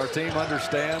said, look, our team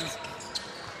understands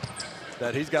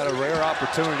that he's got a rare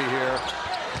opportunity here,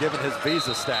 given his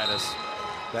visa status,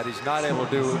 that he's not able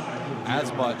to do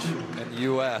as much in the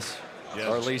U.S.,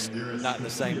 or at least not in the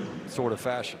same sort of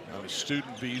fashion. On a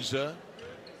student visa,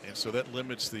 and so that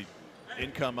limits the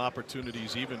income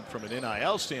opportunities even from an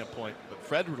NIL standpoint. But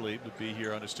Frederick would be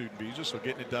here on a student visa, so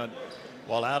getting it done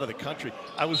while out of the country.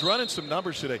 I was running some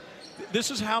numbers today.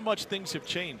 This is how much things have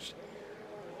changed.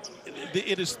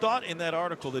 It is thought in that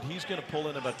article that he's going to pull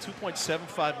in about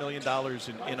 $2.75 million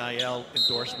in NIL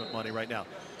endorsement money right now.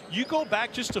 You go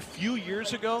back just a few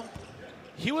years ago,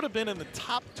 he would have been in the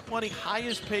top 20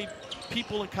 highest paid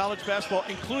people in college basketball,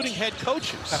 including head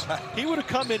coaches. He would have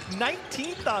come in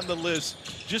 19th on the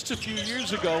list just a few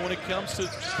years ago when it comes to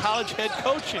college head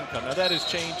coach income. Now that has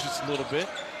changed just a little bit,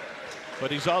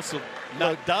 but he's also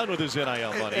not done with his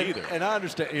NIL money either. And I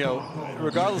understand, you know,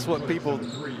 regardless of what people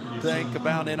think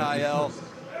about NIL,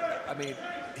 I mean,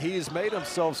 he has made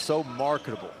himself so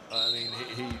marketable. I mean,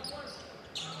 he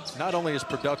not only his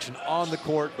production on the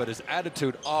court, but his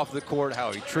attitude off the court,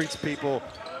 how he treats people,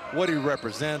 what he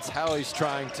represents, how he's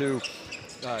trying to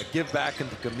give back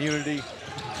into the community.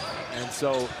 And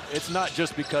so it's not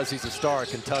just because he's a star at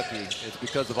Kentucky, it's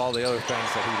because of all the other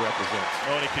things that he represents.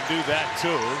 Oh, and he can do that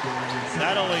too.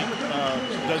 Not only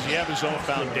does he have his own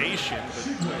foundation,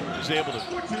 but he's able to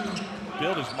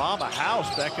build his mom a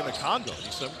house back in the Congo.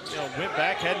 He went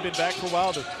back, hadn't been back for a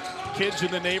while. The kids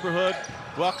in the neighborhood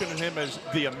welcoming him as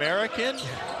the American.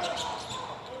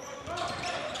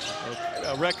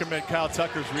 I recommend Kyle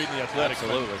Tucker's reading The Athletic.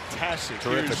 Absolutely. Fantastic.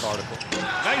 Terrific article.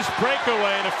 Nice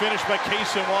breakaway and a finish by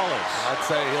Cason Wallace. I'd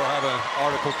say he'll have an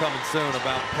article coming soon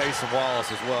about Cason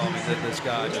Wallace as well. I mean, this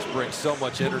guy just brings so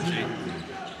much energy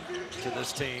to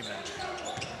this team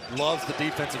and loves the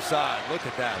defensive side. Look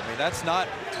at that. I mean, that's not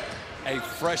a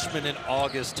freshman in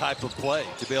August type of play.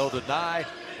 To be able to deny,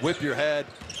 whip your head,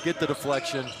 get the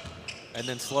deflection, and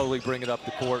then slowly bring it up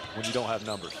the court when you don't have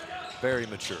numbers. Very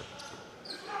mature.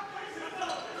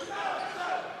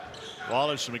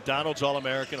 Wallace, a McDonald's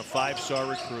All-American, a 5-star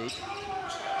recruit.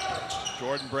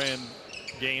 Jordan Brand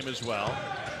game as well.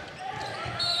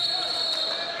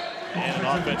 And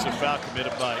an offensive foul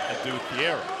committed by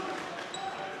Thiero.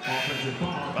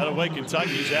 By the way,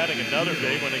 Kentucky's adding another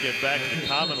big when they get back to the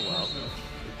Commonwealth.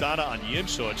 Donna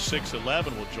Anyinso at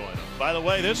 6'11" will join them. By the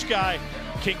way, this guy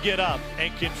can get up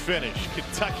and can finish.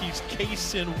 Kentucky's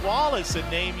Cason Wallace, a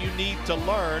name you need to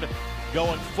learn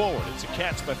going forward. It's the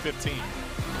Cats by 15.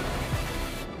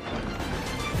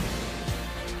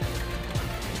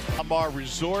 Mar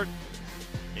Resort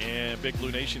and Big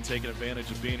Blue Nation taking advantage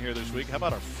of being here this week. How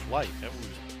about our flight? That was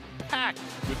packed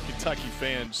with Kentucky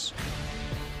fans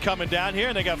coming down here,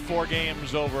 and they got 4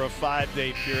 games over a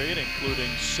 5-day period, including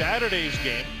Saturday's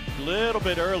game a little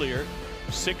bit earlier,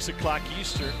 6 o'clock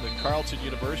Eastern. The Carleton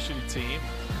University team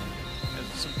has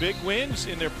some big wins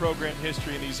in their program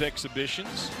history in these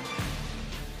exhibitions.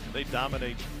 They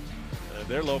dominate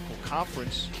their local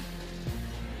conference.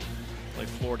 Like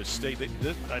Florida State.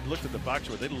 I looked at the box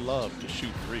score. They love to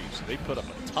shoot threes. They put up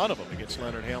a ton of them against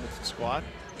Leonard Hamilton's squad.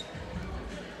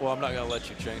 Well, I'm not going to let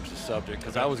you change the subject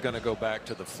because I was going to go back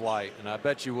to the flight, and I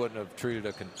bet you wouldn't have treated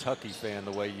a Kentucky fan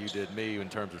the way you did me in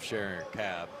terms of sharing a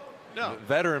cab. No.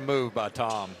 Veteran move by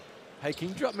Tom. Hey, can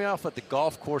you drop me off at the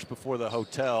golf course before the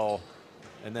hotel?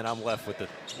 And then I'm left with the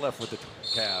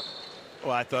cab.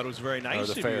 Well, I thought it was very nice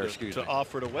of fare, you to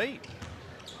offer to wait.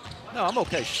 No, I'm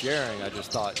okay sharing. I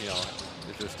just thought, you know,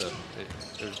 it's just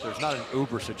there's not an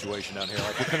Uber situation down here.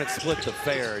 Like, we couldn't split the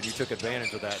fare, and you took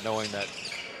advantage of that, knowing that.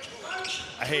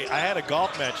 Hey, I had a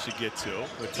golf match to get to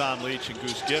with Tom Leach and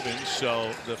Goose Gibbons,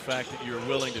 so the fact that you're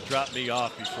willing to drop me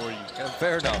off before you. Yeah,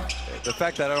 fair enough. The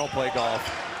fact that I don't play golf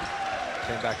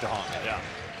came back to haunt me. Yeah.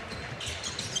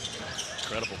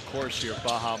 Incredible course here at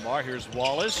Baha Mar. Here's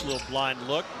Wallace, a little blind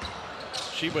look.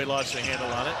 Tshiebwe lost the handle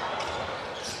on it.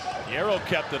 Thiero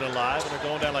kept it alive, and they're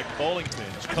going down like bowling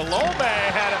pins. Colombe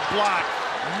had it blocked.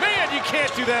 Man, you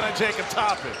can't do that on Jacob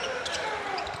Toppin.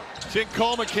 Tim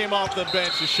Coleman came off the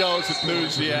bench to show his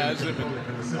enthusiasm,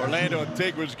 and Orlando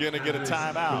Antigua's going to get a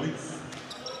timeout.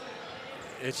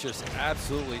 It's just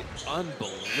absolutely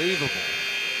unbelievable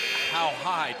how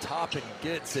high Toppin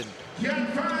gets. And, you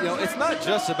know, it's not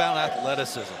just about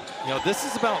athleticism. You know, this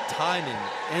is about timing,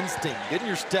 instinct, getting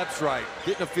your steps right,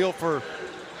 getting a feel for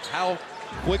how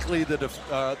quickly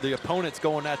the opponent's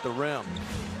going at the rim.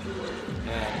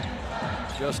 And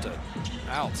just an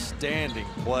outstanding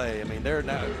play. I mean,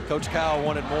 Coach Kyle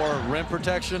wanted more rim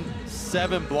protection.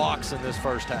 7 blocks in this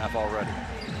first half already.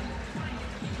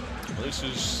 Well, this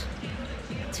is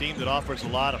a team that offers a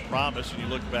lot of promise when you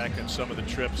look back at some of the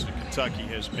trips that Kentucky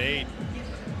has made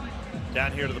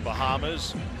down here to the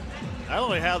Bahamas. Not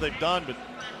only how they've done, but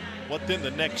what then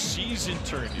the next season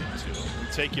turned into.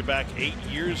 We'll take you back 8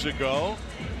 years ago.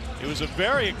 It was a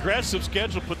very aggressive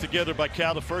schedule put together by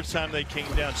Cal the first time they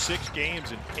came down. 6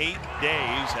 games in 8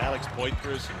 days. Alex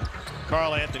Poitras and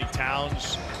Karl Anthony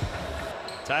Towns,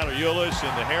 Tyler Ulis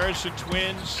and the Harrison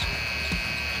twins.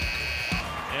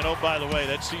 And oh, by the way,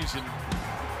 that season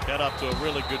got up to a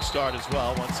really good start as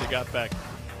well once they got back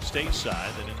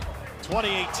stateside. And in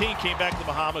 2018 came back to the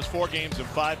Bahamas, 4 games in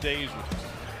 5 days.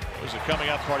 It was a coming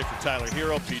out party for Tyler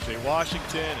Thiero, P.J.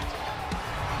 Washington,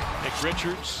 and Nick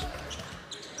Richards.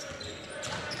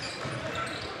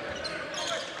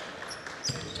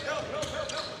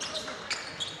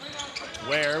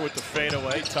 Ware with the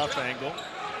fadeaway, tough angle.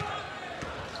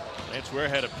 Lance Ware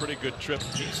had a pretty good trip.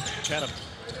 He's kind of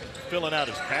filling out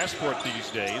his passport these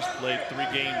days. Played 3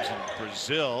 games in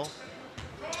Brazil.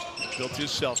 Built his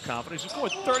self-confidence. He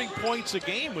scored 30 points a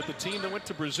game with the team that went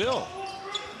to Brazil.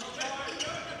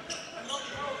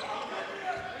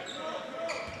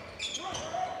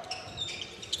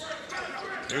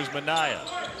 Here's Minaya.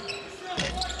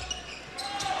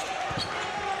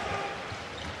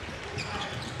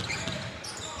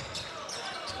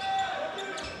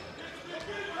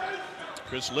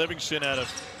 Chris Livingston out of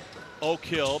Oak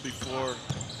Hill before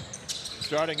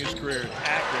starting his career at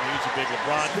Akron. He's a big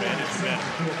LeBron fan, as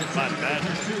you might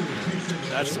imagine.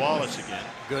 That's Wallace again.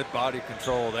 Good body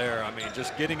control there. I mean,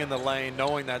 just getting in the lane,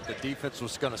 knowing that the defense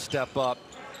was going to step up.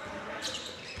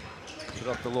 Put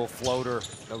up the little floater,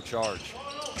 no charge.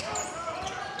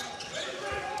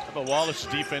 How about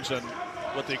Wallace's defense on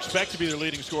what they expect to be their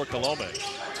leading scorer, Colome?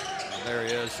 And there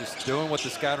he is, just doing what the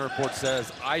scouting report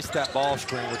says. Ice that ball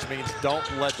screen, which means don't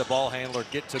let the ball handler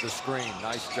get to the screen.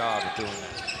 Nice job of doing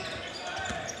that.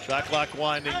 Shot clock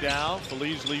winding down.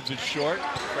 Feliz leaves it short.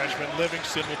 Freshman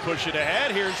Livingston will push it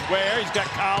ahead. Here's Ware. He's got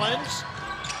Collins.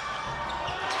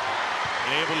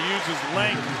 And able to use his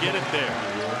length to get it there.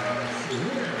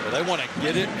 Well, they want to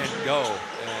get it and go.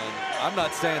 And I'm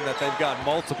not saying that they've got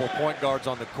multiple point guards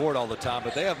on the court all the time,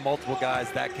 but they have multiple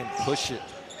guys that can push it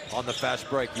on the fast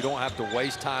break. You don't have to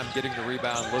waste time getting the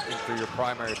rebound, looking for your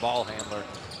primary ball handler.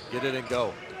 Get it and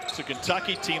go. It's a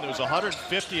Kentucky team that was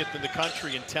 150th in the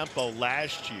country in tempo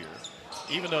last year.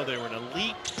 Even though they were an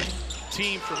elite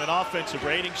team from an offensive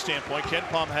rating standpoint, Ken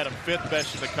Palm had them 5th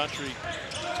best in the country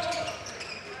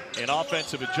in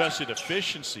offensive adjusted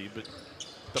efficiency. But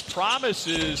the promise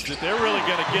is that they're really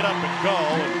going to get up and go.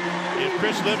 And if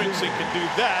Chris Livingston can do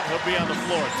that, he'll be on the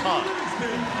floor a ton.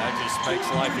 That just makes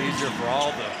life easier for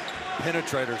all the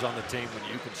penetrators on the team when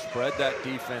you can spread that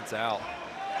defense out.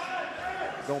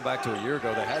 Going back to a year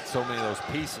ago, they had so many of those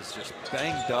pieces just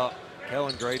banged up.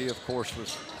 Kellen Grady, of course,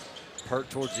 was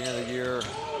hurt towards the end of the year.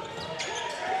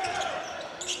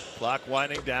 Clock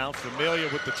winding down. Familiar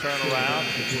with the turnaround.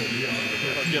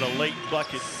 They'll get a late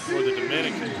bucket for the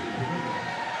Dominican.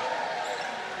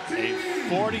 A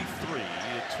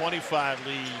 43-25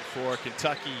 lead for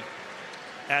Kentucky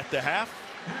at the half.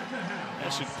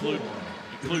 This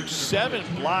includes 7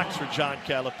 blocks for John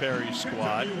Calipari's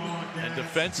squad. And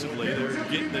defensively, they're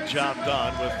getting the job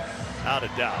done without a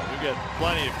doubt. We've got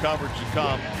plenty of coverage to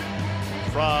come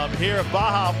from here at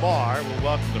Baha Mar. We'll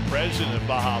welcome the president of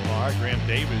Baha Mar, Graham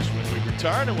Davis, when we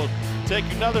return. And we'll take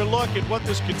another look at what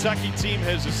this Kentucky team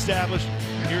has established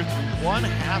here through one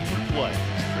half of play.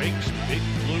 Drake's Big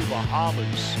Blue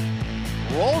Bahamas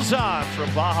rolls on from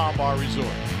Baha Mar Resort.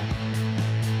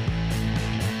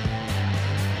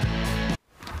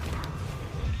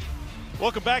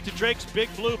 Welcome back to Drake's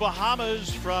Big Blue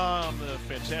Bahamas from the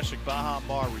fantastic Baha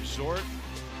Mar Resort.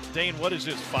 Dane, what is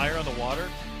this, fire on the water?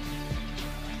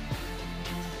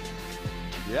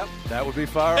 Yep, that would be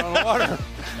fire on the water.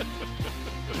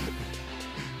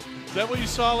 Is that what you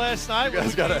saw last night when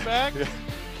you came back? Yeah.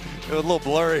 It was a little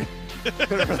blurry.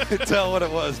 Couldn't really tell what it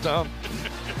was, Tom.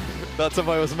 Thought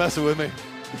somebody was messing with me.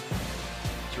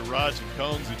 Your rods and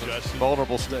cones adjusted.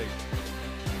 Vulnerable state.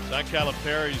 John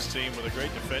Calipari's team with a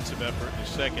great defensive effort in the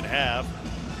second half.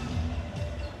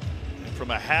 And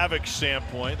from a havoc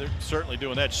standpoint, they're certainly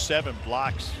doing that. 7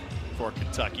 blocks for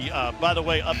Kentucky. By the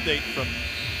way, update from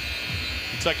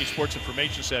Kentucky Sports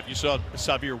Information Staff. You saw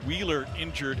Xavier Wheeler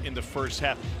injured in the first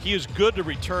half. He is good to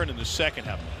return in the second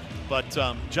half. But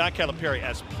John Calipari,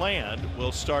 as planned,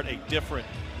 will start a different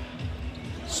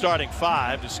starting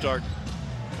 5 to start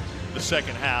the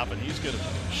second half, and he's going to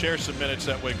share some minutes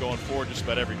that way going forward just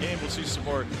about every game. We'll see some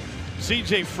more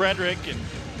C.J. Frederick, and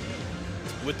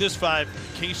with this 5,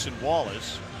 Cason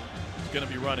Wallace is going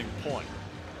to be running point.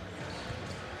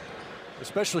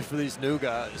 Especially for these new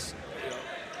guys,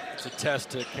 it's a test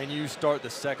to, can you start the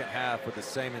second half with the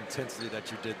same intensity that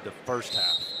you did the first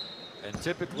half? And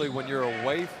typically when you're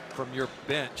away from your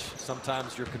bench,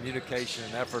 sometimes your communication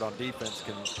and effort on defense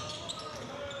can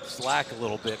slack a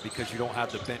little bit because you don't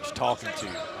have the bench talking to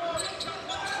you.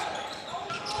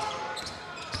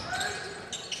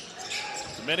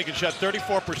 Dominican shot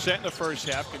 34% in the first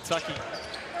half. Kentucky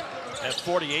at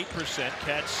 48%.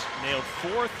 Cats nailed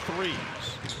 4 threes.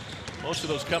 Most of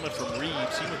those coming from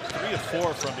Reeves. He went 3 of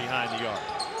 4 from behind the arc.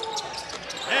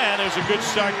 And there's a good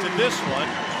start to this one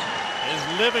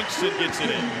as Livingston gets it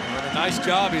in. And a nice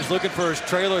job. He's looking for his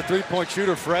trailer 3-point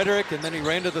shooter, Frederick, and then he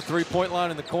ran to the 3-point line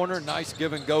in the corner. Nice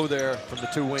give and go there from the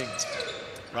 2 wings.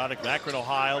 Product of Akron,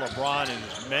 Ohio. LeBron and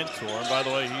his mentor. And by the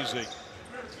way, he's a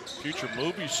future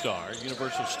movie star.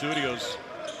 Universal Studios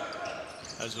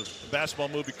has a basketball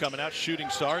movie coming out, Shooting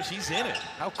Stars. He's in it.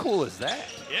 How cool is that?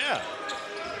 Yeah.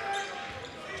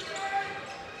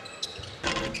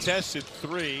 contested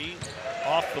three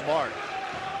off the mark.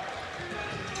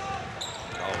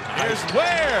 Oh, here's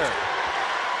Ware.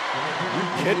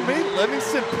 Are you kidding me?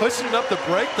 Livingston pushing up the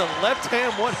break, the left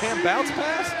hand, one hand bounce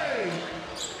pass.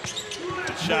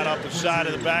 Shot off the side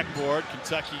of the backboard.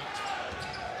 Kentucky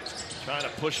trying to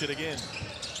push it again.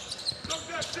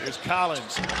 Here's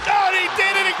Collins. Oh, and he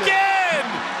did it again!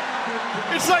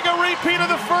 It's like a repeat of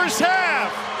the first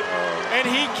half. And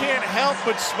he can't help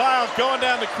but smile going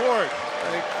down the court.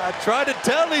 I tried to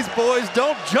tell these boys,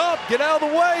 don't jump, get out of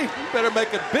the way. You better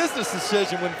make a business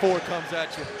decision when 4 comes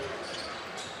at you.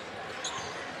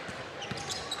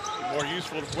 More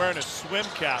useful to wearing a swim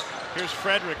cap. Here's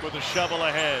Frederick with a shovel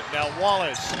ahead. Now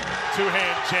Wallace,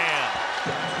 two-hand jam.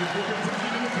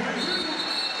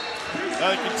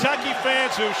 The Kentucky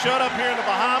fans who showed up here in the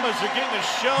Bahamas are getting a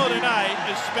show tonight,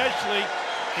 especially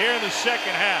here in the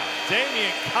second half.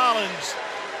 Damian Collins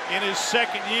in his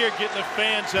second year getting the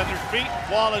fans on their feet.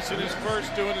 Wallace in his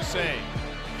first doing the same.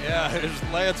 Yeah, here's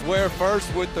Lance Ware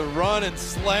first with the run and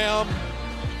slam.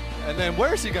 And then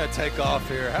where's he going to take off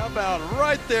here? How about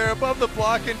right there above the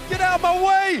block and get out of my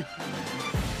way?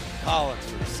 Collins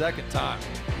for the second time.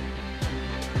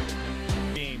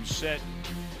 Game set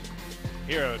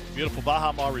here at beautiful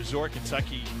Bahamas Resort.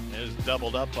 Kentucky has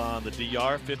doubled up on the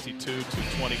DR,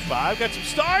 52-25. Got some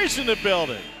stars in the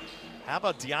building. How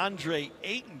about DeAndre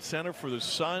Ayton, center for the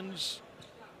Suns,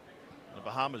 the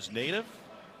Bahamas native?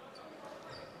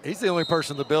 He's the only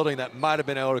person in the building that might have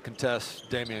been able to contest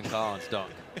Damian Collins'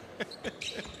 dunk.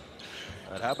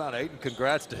 But how about Ayton?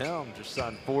 Congrats to him. Just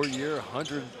signed 4-year,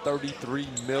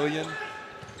 $133 million.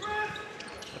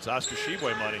 That's Oscar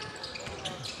Tshiebwe money.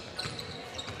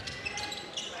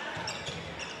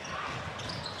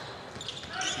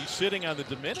 He's sitting on the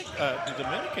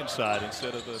Dominican side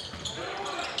instead of the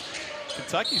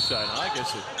Kentucky side. I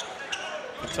guess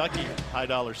Kentucky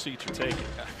high-dollar seats are taken.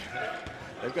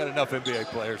 They've got enough NBA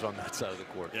players on that side of the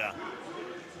court. Yeah.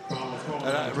 And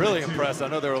I'm really impressed. I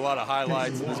know there were a lot of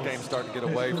highlights, and this game's starting to get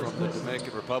away from the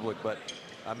Dominican Republic, but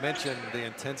I mentioned the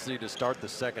intensity to start the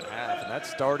second half, and that's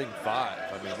starting 5.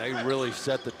 I mean, they really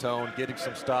set the tone, getting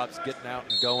some stops, getting out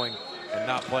and going, and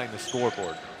not playing the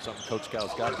scoreboard. Something Coach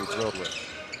Cal's got to be thrilled with.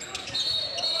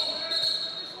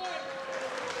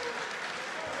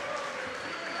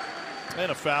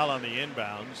 And a foul on the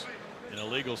inbounds, an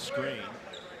illegal screen.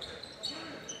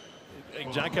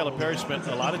 John Calipari spent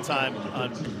a lot of time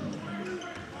on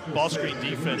ball screen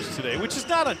defense today, which is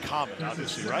not uncommon,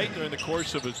 obviously, right? During the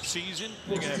course of a season,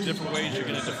 you're going to have different ways you're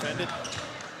going to defend it.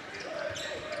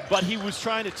 But he was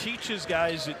trying to teach his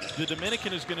guys that the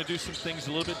Dominican is going to do some things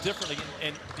a little bit differently,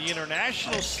 and the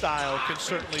international style can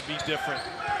certainly be different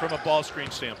from a ball screen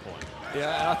standpoint.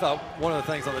 Yeah, and I thought one of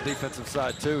the things on the defensive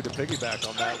side, too, to piggyback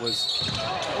on that was,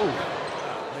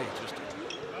 hey, just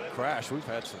a crash. We've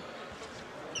had some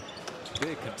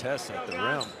big contests at the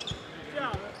rim.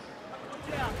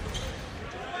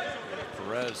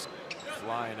 Perez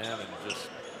flying in and just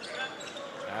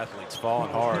athletes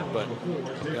falling hard. But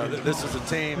you know, this is a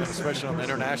team, and especially on the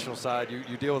international side,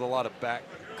 you deal with a lot of back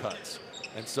cuts.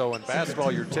 And so in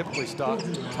basketball, you're typically taught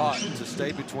to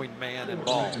stay between man and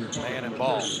ball.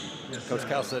 Coach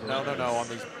Cal said, no, on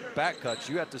these back cuts,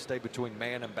 you have to stay between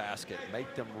man and basket.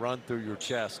 Make them run through your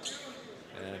chest.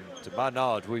 And to my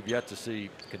knowledge, we've yet to see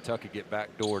Kentucky get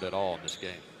backdoored at all in this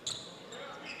game.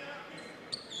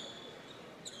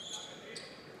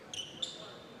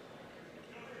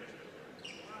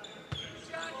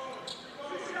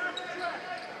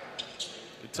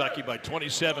 Kentucky by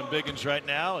 27 biggins right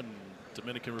now, and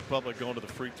Dominican Republic going to the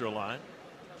free throw line.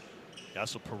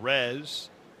 Also Perez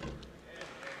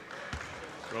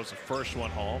throws the first one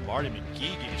home. Marty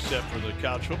McGeehee set for the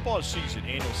college football season.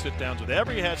 Annual sit-downs with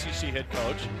every SEC head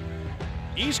coach.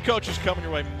 East coach is coming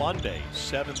your way Monday,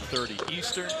 7:30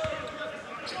 Eastern.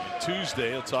 And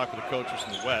Tuesday, he'll talk with the coaches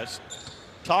from the West.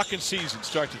 Talking season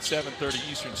starts at 7:30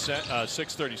 Eastern,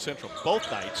 6:30 Central, both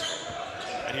nights,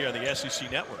 and here on the SEC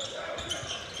Network.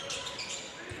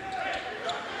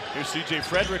 Here's C.J.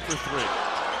 Frederick for 3.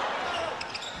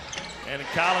 And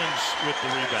Collins with the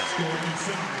rebound.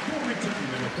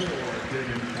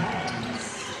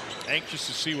 Anxious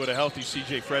to see what a healthy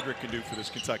C.J. Frederick can do for this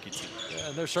Kentucky team. Yeah,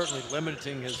 and they're certainly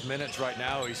limiting his minutes right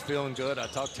now. He's feeling good. I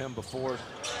talked to him before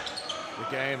the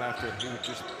game after he would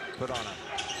just put on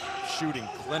a shooting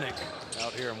clinic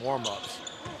out here in warm-ups.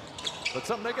 But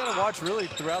something they got to watch really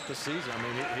throughout the season. I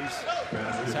mean,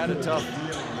 he's had a tough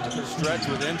stretch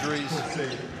with injuries,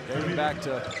 dating back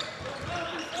to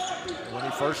when he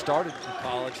first started in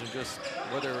college, and just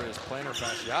whether it was plantar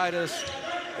fasciitis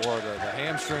or the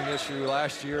hamstring issue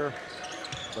last year.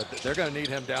 But they're going to need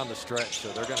him down the stretch,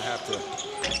 so they're going to have to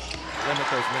limit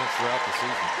those minutes throughout the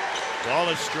season.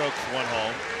 Wallace strokes one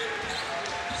home.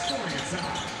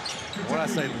 When I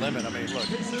say limit, I mean, look,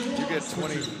 you get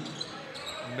 20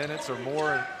 minutes or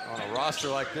more on a roster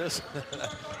like this,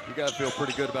 you got to feel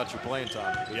pretty good about your playing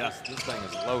time. Yeah. This thing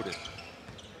is loaded.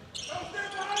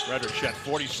 Frederick shot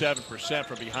 47%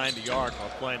 from behind the arc while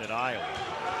playing at Iowa.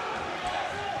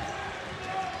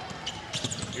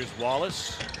 Here's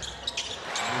Wallace.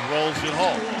 He rolls it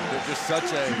home. There's just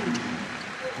such a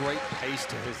great pace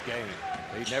to his game.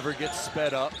 He never gets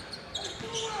sped up.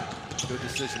 Good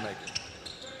decision making.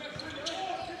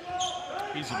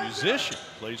 He's a musician.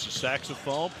 Plays the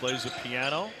saxophone, plays the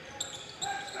piano.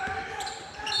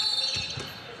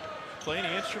 Play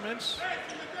any instruments?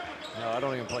 No, I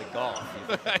don't even play golf.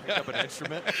 You pick up an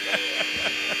instrument?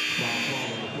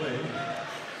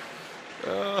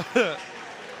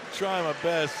 Try my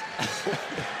best.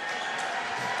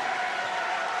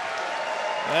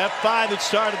 That 5 that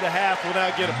started the half will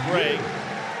now get a break.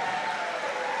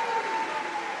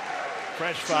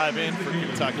 Fresh 5 in for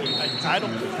Kentucky. I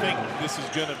don't think this is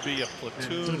going to be a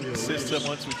platoon system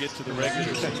once we get to the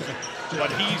regular season.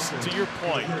 But he's, to your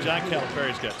point, John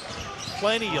Calipari's got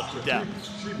plenty of depth.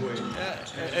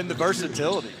 Yeah, and the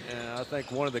versatility. And I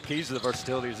think one of the keys to the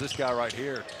versatility is this guy right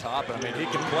here, Toppin. I mean, he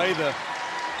can play the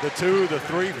 2, the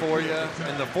 3 for you,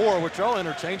 and the 4, which are all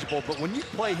interchangeable. But when you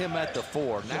play him at the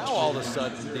 4, now all of a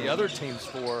sudden the other team's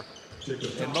 4,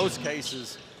 in most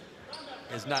cases,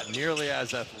 is not nearly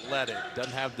as athletic,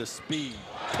 doesn't have the speed.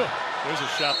 There's a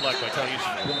shot block by Tshiebwe.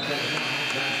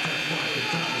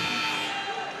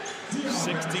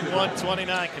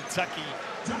 61-29, Kentucky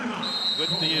with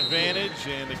the advantage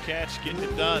and the catch getting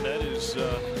it done. That is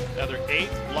now their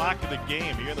 8th block of the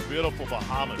game here in the beautiful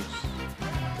Bahamas.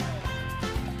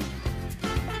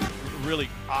 Really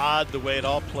odd the way it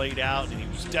all played out, and he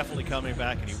was definitely coming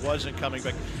back and he wasn't coming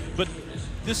back. But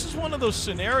this is one of those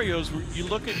scenarios where you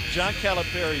look at John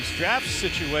Calipari's draft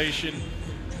situation,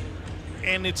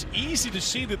 and it's easy to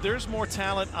see that there's more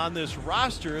talent on this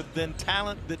roster than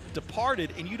talent that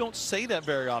departed, and you don't say that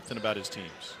very often about his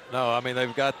teams. No, I mean,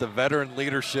 they've got the veteran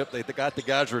leadership. They got the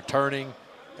guys returning.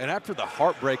 And after the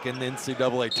heartbreak in the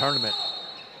NCAA tournament,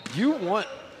 you want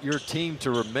your team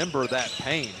to remember that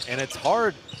pain. And it's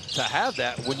hard to have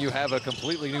that when you have a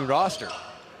completely new roster.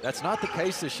 That's not the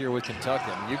case this year with Kentucky.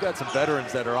 I mean, you've got some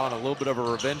veterans that are on a little bit of a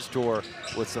revenge tour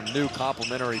with some new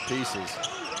complementary pieces,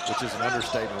 which is an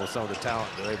understatement with some of the talent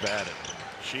that they've added.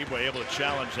 Tshiebwe able to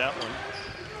challenge that one.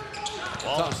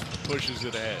 Wallace pushes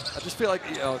it ahead. I just feel like,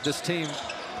 you know, this team,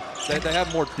 they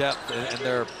have more depth and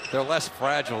they're less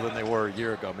fragile than they were a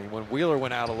year ago. I mean, when Wheeler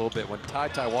went out a little bit, when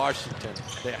Ty Washington,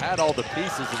 they had all the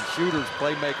pieces and shooters,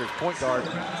 playmakers, point guard,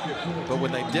 but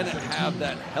when they didn't have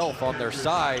that health on their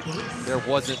side, there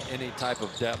wasn't any type of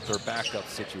depth or backup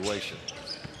situation.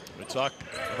 We talk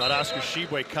about Oscar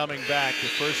Tshiebwe coming back, the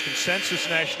first consensus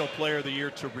National Player of the Year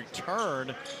to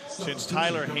return since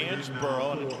Tyler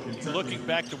Hansborough. And looking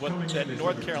back to what that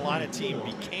North Carolina team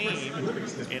became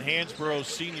in Hansborough's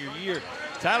senior year,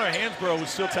 Tyler Hansborough was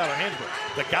still Tyler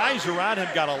Hansborough. The guys around him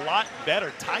got a lot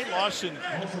better. Ty Lawson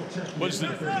was the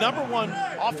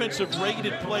 #1 offensive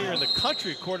rated player in the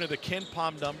country according to the Ken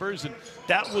Pom numbers, and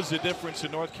that was the difference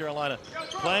in North Carolina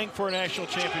playing for a national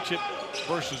championship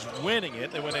versus winning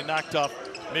it. And when they knocked off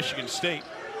Michigan State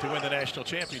to win the national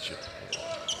championship.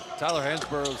 Tyler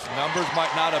Hansborough's numbers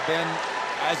might not have been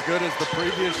as good as the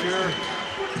previous year,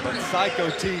 but Psycho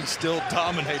T still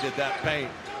dominated that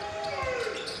paint.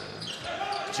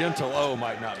 Gentle O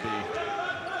might not be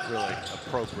really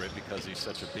appropriate because he's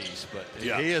such a beast, but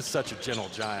yeah, he is such a gentle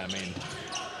giant. I mean,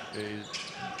 he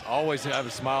always have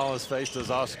a smile on his face,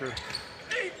 does Oscar.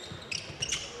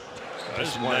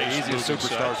 Just one of the easiest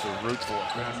superstars to root for.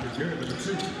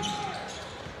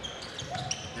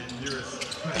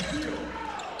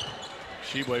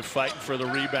 Tshiebwe fighting for the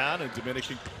rebound, and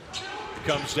Dominican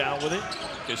comes down with it.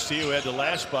 Castillo had the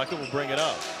last bucket, will bring it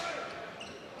up.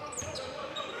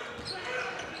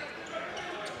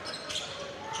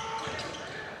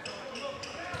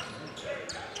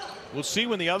 We'll see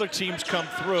when the other teams come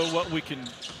through what we can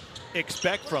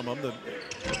expect from them. The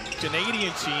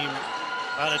Canadian team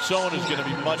on its own is going to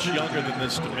be much younger than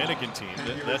this Dominican team.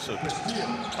 That's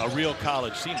a real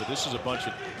college team, but this is a bunch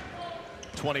of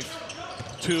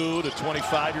 22 to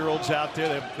 25-year-olds out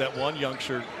there. That one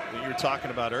youngster that you were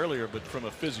talking about earlier, but from a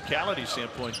physicality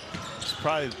standpoint, it's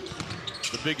probably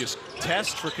the biggest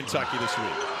test for Kentucky this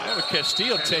week. And with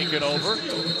Castillo taking over,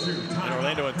 and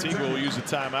Orlando Antigua will use a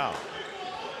timeout.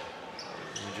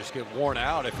 You just get worn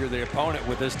out if you're the opponent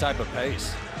with this type of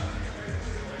pace.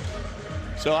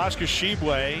 So Oscar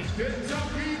Tshiebwe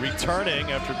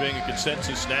returning after being a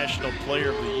consensus National Player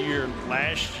of the Year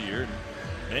last year.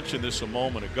 Mentioned this a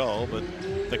moment ago, but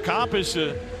the comp is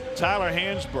Tyler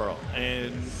Hansborough,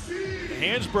 and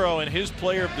Hansborough in his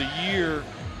Player of the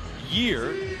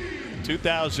year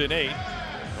 2008,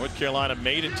 North Carolina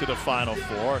made it to the Final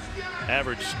Four,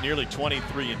 averaged nearly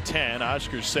 23 and 10.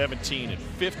 Oscar 17 and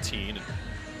 15.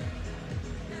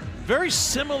 Very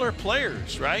similar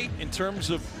players, right, in terms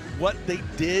of what they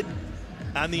did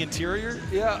on the interior?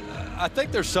 Yeah, I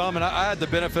think there's some, and I had the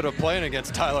benefit of playing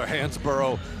against Tyler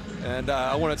Hansborough, and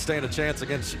I wouldn't stand a chance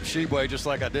against Tshiebwe just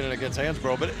like I did it against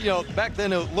Hansborough. But, you know, back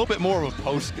then, a little bit more of a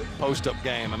post-up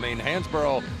game. I mean,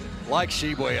 Hansborough, like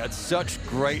Tshiebwe, had such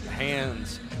great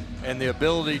hands and the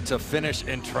ability to finish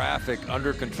in traffic,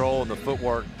 under control, and the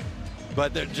footwork.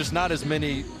 But there are just not as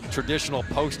many traditional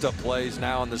post-up plays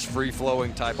now in this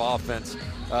free-flowing type offense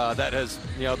that has,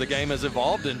 you know, the game has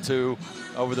evolved into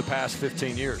over the past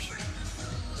 15 years.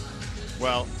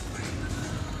 Well,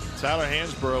 Tyler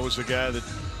Hansborough was the guy that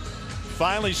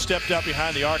finally stepped up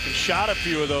behind the arc and shot a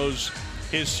few of those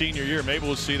his senior year. Maybe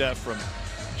we'll see that from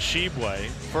Tshiebwe.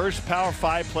 First Power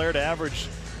 5 player to average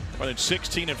more than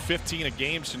 16 and 15 a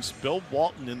game since Bill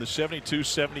Walton in the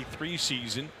 72-73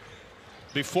 season.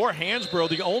 Before Hansborough,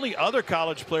 the only other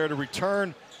college player to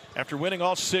return after winning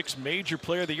all 6 major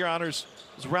Player of the Year honors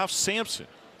was Ralph Sampson.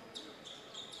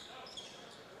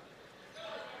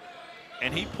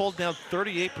 And he pulled down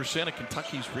 38% of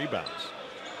Kentucky's rebounds.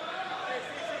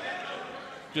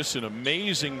 Just an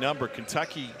amazing number.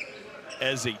 Kentucky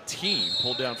as a team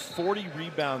pulled down 40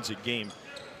 rebounds a game.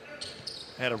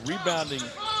 Had a rebounding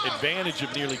advantage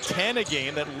of nearly 10 a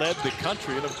game that led the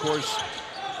country. And of course,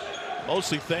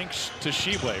 mostly thanks to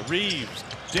Tshiebwe. Reeves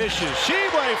dishes.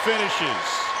 Tshiebwe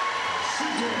finishes.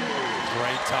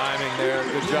 Great timing there.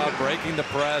 Good job breaking the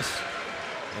press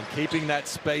and keeping that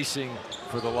spacing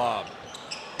for the lob.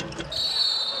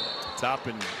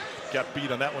 Toppin got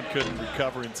beat on that one, couldn't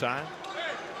recover in time.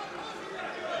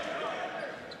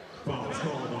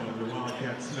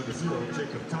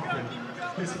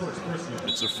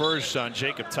 It's a first on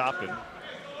Jacob Toppin.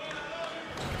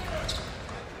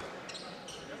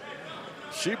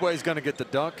 Tshiebwe's going to get the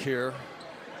dunk here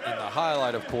in the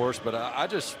highlight, of course, but I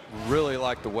just really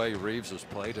like the way Reeves has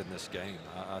played in this game.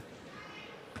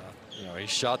 You know, he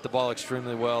shot the ball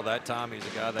extremely well that time. He's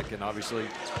a guy that can obviously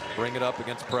bring it up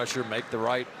against pressure, make the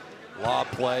right lob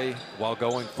play while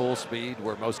going full speed,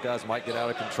 where most guys might get out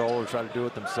of control or try to do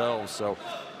it themselves. So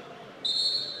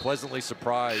pleasantly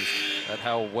surprised at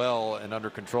how well and under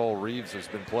control Reeves has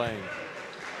been playing.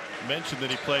 Mentioned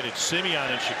that he played at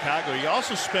Simeon in Chicago. He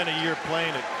also spent a year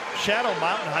playing at Shadow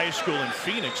Mountain High School in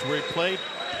Phoenix, where he played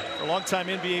for longtime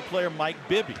NBA player Mike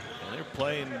Bibby. And they're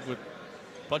playing with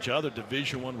a bunch of other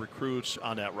Division I recruits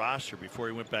on that roster before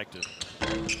he went back to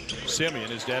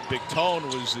Simeon. His dad, Big Tone,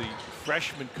 was the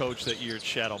freshman coach that year at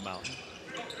Shadow Mountain.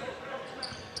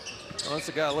 Well, that's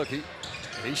a guy, look, he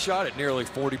shot at nearly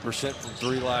 40% from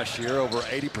 3 last year, over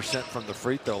 80% from the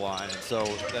free throw line. And so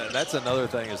that's another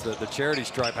thing, is that the charity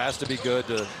stripe has to be good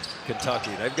to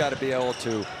Kentucky. They've got to be able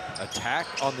to attack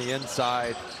on the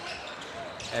inside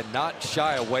and not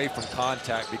shy away from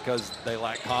contact because they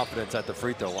lack confidence at the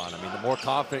free throw line. I mean, the more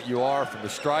confident you are from the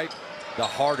stripe, the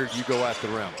harder you go at the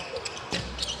rim.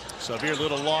 So if you're a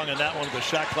little long on that one with the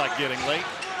shot clock getting late,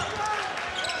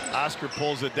 Oscar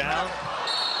pulls it down.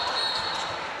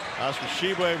 Oscar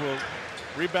Tshiebwe will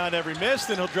rebound every miss,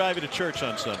 then he'll drive you to church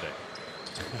on Sunday.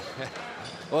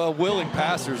 Well, willing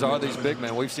passers are these big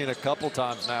men. We've seen a couple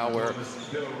times now where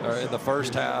in the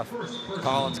first half,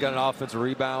 Collins got an offensive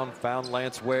rebound, found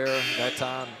Lance Ware. That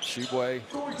time, Tshiebwe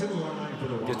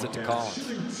gets it to Collins.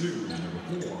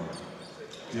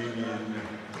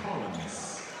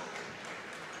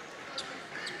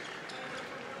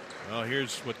 Well,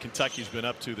 here's what Kentucky's been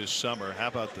up to this summer. How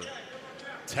about the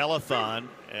telethon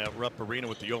at Rupp Arena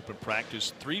with the open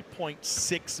practice?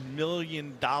 $3.6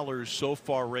 million so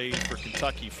far raised for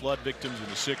Kentucky flood victims in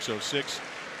the 606.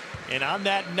 And on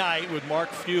that night, with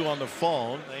Mark Few on the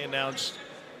phone, they announced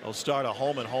they'll start a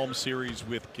home-and-home series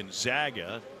with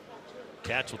Gonzaga.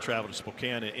 Cats will travel to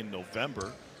Spokane in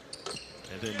November.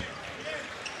 And then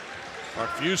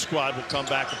Mark Few's squad will come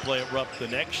back and play at Rupp the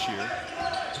next year.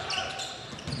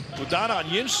 Udana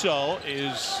Yinso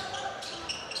is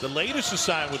the latest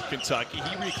assignment with Kentucky.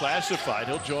 He reclassified.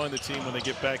 He'll join the team when they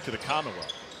get back to the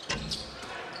Commonwealth.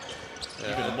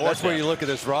 Even more. That's where you look at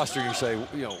this roster and you say,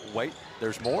 you know, wait,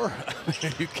 there's more? Are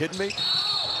you kidding me?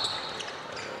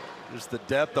 Just the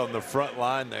depth on the front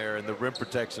line there and the rim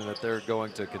protection that they're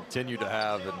going to continue to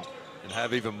have and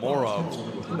have even more of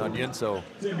when Yinso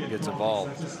gets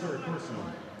involved.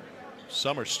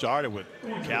 Summer started with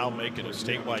Cal making a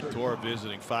statewide tour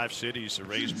visiting 5 cities to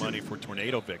raise money for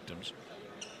tornado victims.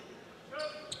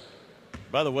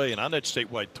 By the way, and on that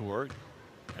statewide tour,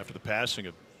 after the passing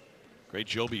of great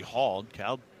Joe B. Hall,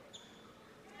 Cal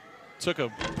took a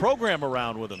program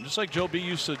around with him, just like Joe B.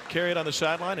 used to carry it on the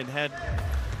sideline and had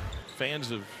fans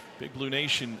of Big Blue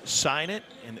Nation sign it.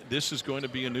 And this is going to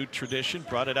be a new tradition.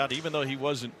 Brought it out even though he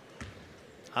wasn't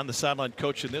on the sideline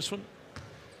coaching this one.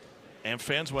 And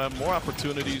fans will have more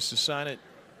opportunities to sign it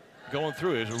going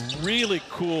through. It's a really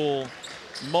cool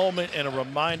moment and a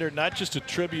reminder, not just a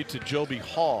tribute to Joe B.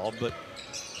 Hall, but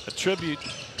a tribute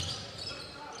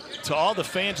to all the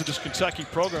fans of this Kentucky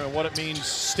program and what it means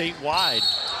statewide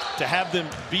to have them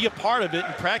be a part of it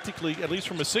and practically, at least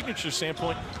from a signature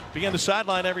standpoint, be on the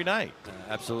sideline every night.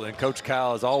 Absolutely. And Coach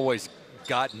Cal has always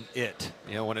gotten it,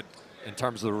 you know, when it, in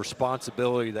terms of the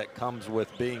responsibility that comes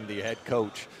with being the head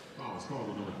coach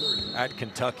at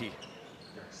Kentucky.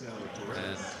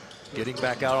 And getting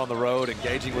back out on the road,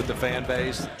 engaging with the fan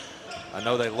base. I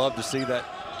know they love to see that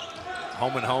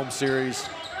home and home series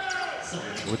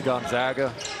with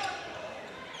Gonzaga.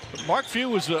 But Mark Few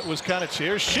was kind of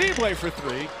chill. Tshiebwe for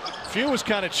 3. Few was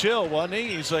kind of chill, wasn't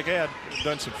he? He's like, hey, I've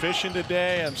done some fishing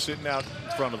today. I'm sitting out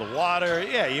in front of the water.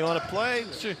 Yeah, you want to play?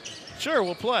 Sure,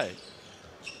 we'll play.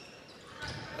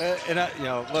 You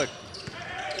know, look,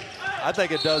 I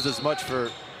think it does as much for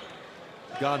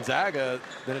Gonzaga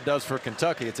than it does for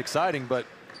Kentucky. It's exciting, but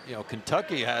you know,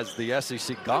 Kentucky has the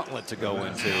SEC gauntlet to go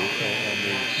into,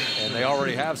 and they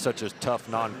already have such a tough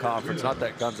non-conference. Not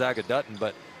that Gonzaga doesn't,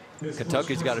 but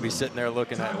Kentucky's got to be sitting there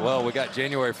looking at, well, we got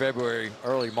January, February,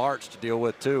 early March to deal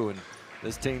with too, and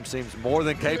this team seems more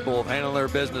than capable of handling their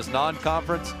business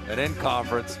non-conference and in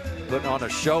conference, putting on a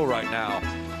show right now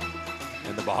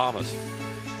in the Bahamas.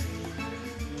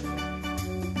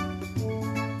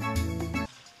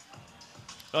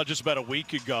 Well, just about a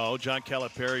week ago, John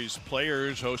Calipari's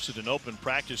players hosted an open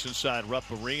practice inside Rupp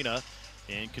Arena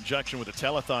in conjunction with a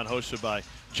telethon hosted by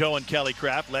Joe and Kelly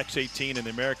Kraft, Lex 18, and the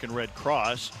American Red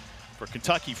Cross for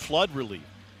Kentucky flood relief.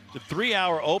 The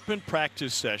 3-hour open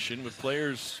practice session with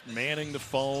players manning the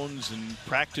phones and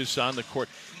practice on the court.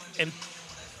 And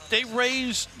they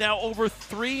raised now over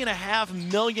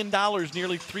 $3.5 million,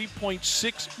 nearly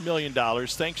 $3.6 million,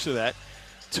 thanks to that.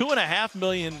 $2.5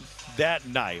 million that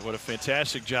night. What a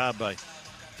fantastic job by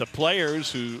the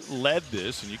players who led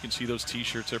this. And you can see those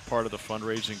T-shirts are part of the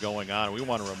fundraising going on. We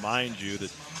want to remind you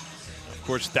that, of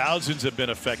course, thousands have been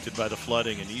affected by the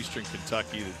flooding in eastern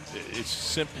Kentucky. It's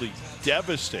simply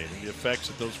devastating, the effects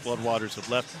that those floodwaters have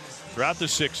left throughout the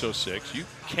 606. You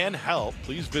can help.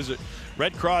 Please visit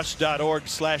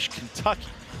redcross.org/Kentucky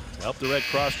to help the Red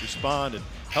Cross respond and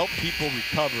help people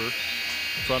recover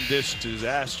from this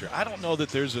disaster. I don't know that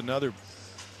there's another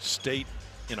state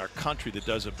in our country that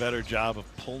does a better job of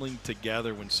pulling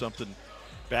together when something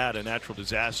bad, a natural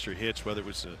disaster hits, whether it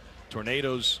was the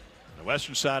tornadoes on the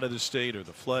western side of the state or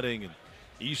the flooding in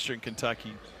eastern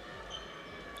Kentucky.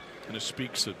 And it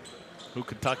speaks of who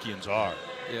Kentuckians are.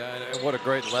 Yeah, and what a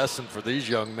great lesson for these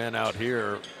young men out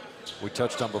here. We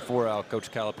touched on before how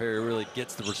Coach Calipari really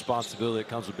gets the responsibility that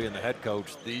comes with being the head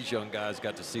coach. These young guys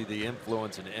got to see the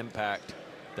influence and impact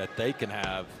that they can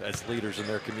have as leaders in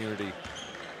their community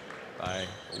by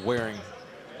wearing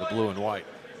the blue and white.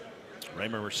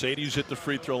 Raymond Mercedes at the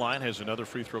free throw line, has another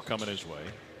free throw coming his way.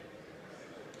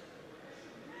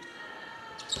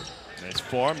 Nice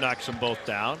form, knocks them both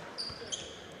down.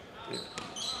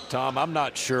 Tom, I'm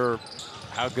not sure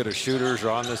how good of shooters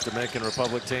are on this Dominican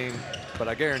Republic team, but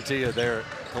I guarantee you they're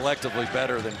collectively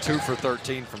better than 2 for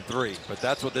 13 from 3. But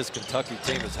that's what this Kentucky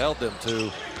team has held them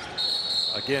to.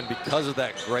 Again, because of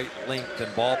that great length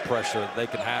and ball pressure they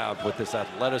can have with this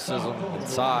athleticism and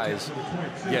size,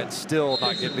 yet still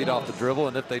not get beat off the dribble.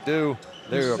 And if they do,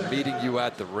 they are beating you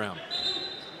at the rim.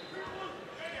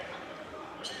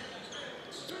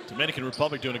 Dominican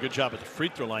Republic doing a good job at the free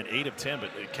throw line, 8 of 10,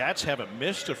 but the Cats haven't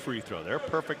missed a free throw. They're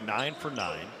perfect 9 for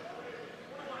 9.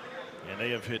 And they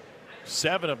have hit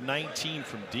 7 of 19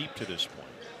 from deep to this point.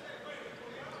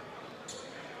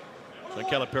 John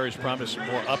Calipari's promised a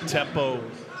more up-tempo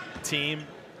team.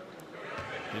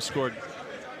 He scored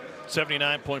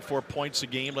 79.4 points a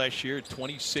game last year,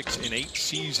 26-8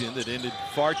 season that ended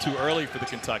far too early for the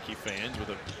Kentucky fans with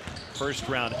a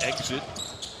first-round exit.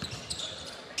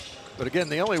 But again,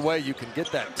 the only way you can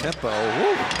get that tempo,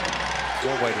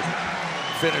 one way to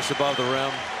finish above the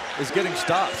rim, is getting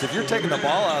stops. If you're taking the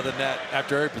ball out of the net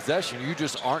after every possession, you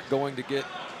just aren't going to get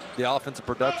the offensive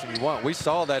production you want. We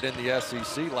saw that in the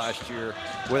SEC last year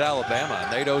with Alabama.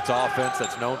 Nate Oates' offense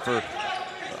that's known for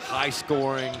high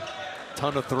scoring,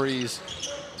 ton of threes.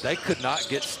 they could not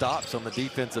get stops on the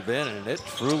defensive end, and it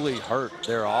truly hurt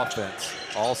their offense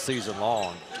all season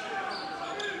long.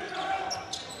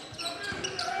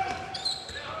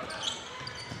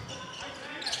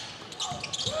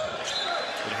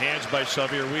 Good hands by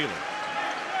Xavier Wheeler.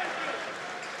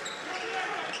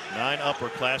 9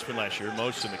 upperclassmen last year,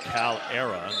 most in the Cal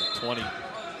era. The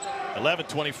 11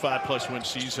 25-plus win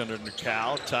season under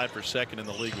Cal, tied for second in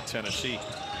the league with Tennessee.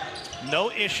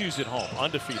 No issues at home,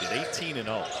 undefeated,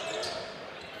 18-0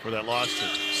 for that loss to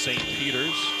St.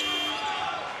 Peter's.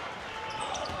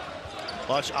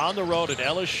 Loss on the road at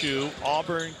LSU,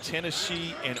 Auburn,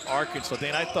 Tennessee, and Arkansas.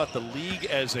 Dan, I thought the league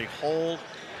as a whole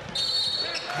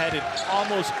had an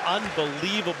almost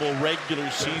unbelievable regular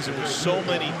season with so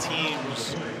many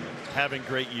teams having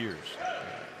great years.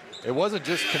 It wasn't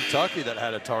just Kentucky that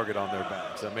had a target on their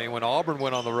backs. I mean, when Auburn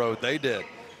went on the road, they did.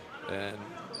 And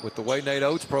with the way Nate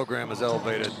Oates' program is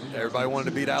elevated, everybody wanted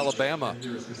to beat Alabama,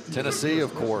 Tennessee,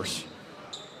 of course,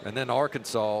 and then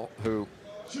Arkansas, who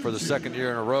for the second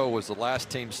year in a row was the last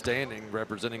team standing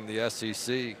representing the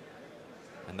SEC.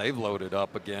 And they've loaded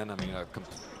up again. I mean,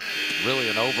 really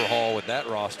an overhaul with that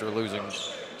roster, losing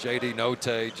J.D. Note,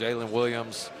 Jalen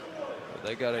Williams.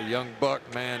 They got a young buck,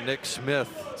 man. Nick Smith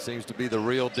seems to be the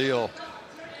real deal.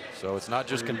 So it's not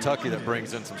just Kentucky that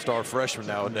brings in some star freshmen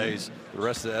nowadays. The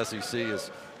rest of the SEC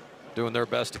is doing their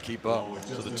best to keep up.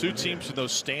 So the two teams in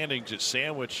those standings that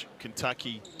sandwich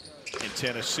Kentucky and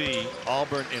Tennessee,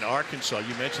 Auburn and Arkansas.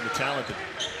 You mentioned the talent that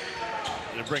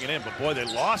they're bringing in, but boy, they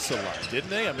lost a lot,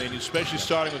 didn't they? I mean, especially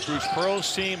starting with Bruce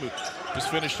Pearl's team, who just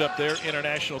finished up their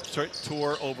international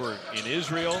tour over in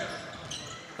Israel.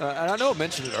 And I know I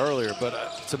mentioned it earlier, but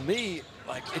to me,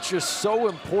 like, it's just so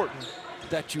important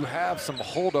that you have some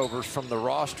holdovers from the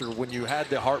roster when you had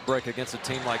the heartbreak against a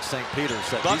team like St. Peter's.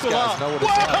 That these guys know what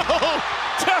it's like.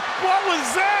 What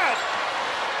was that?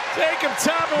 Jacob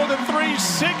Toppin with a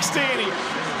 360, and he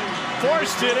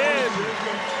forced it in.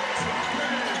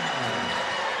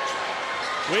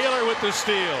 Wheeler with the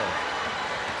steal.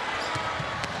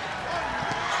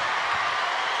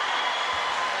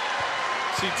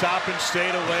 See Toppin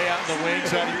stayed away out in the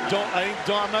wings.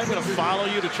 I'm not going to follow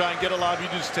you to try and get a lob. You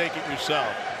just take it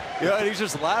yourself. Yeah, and he's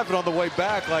just laughing on the way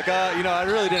back, like, you know, I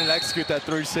really didn't execute that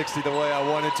 360 the way I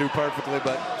wanted to perfectly,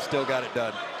 but still got it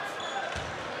done.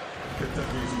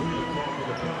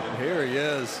 And here he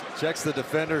is. Checks the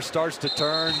defender, starts to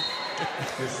turn.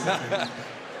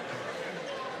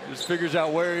 Just figures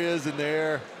out where he is in the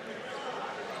air.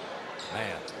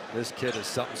 Man, this kid is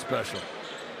something special.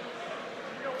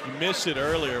 You missed it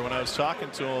earlier when I was talking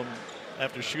to him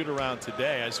after shoot around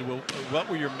today. I said, well, what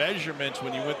were your measurements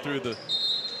when you went through the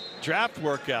draft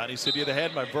workout? And he said, yeah, I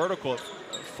had my vertical at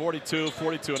 42,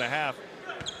 42 and a half,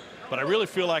 but I really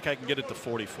feel like I can get it to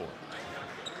 44.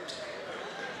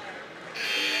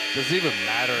 Does it even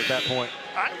matter at that point?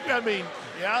 I mean,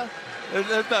 yeah.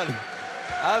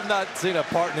 I've not seen a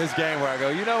part in this game where I go,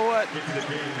 you know what? You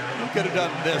could have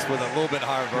done this with a little bit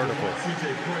higher vertical.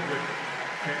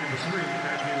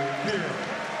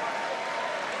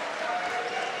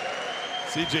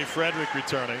 C.J. Frederick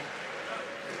returning.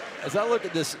 As I look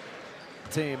at this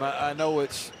team, I know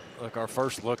it's like our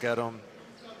first look at them.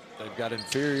 They've got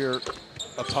inferior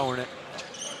opponent.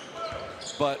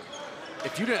 But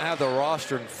if you didn't have the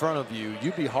roster in front of you,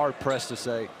 you'd be hard-pressed to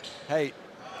say, hey,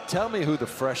 tell me who the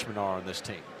freshmen are on this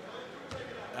team.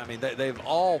 I mean, they've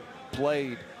all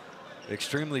played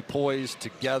extremely poised,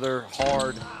 together,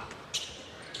 hard,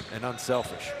 and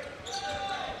unselfish.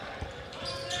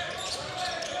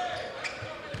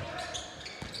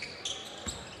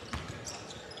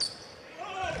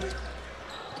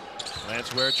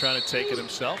 Lance Ware trying to take it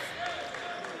himself.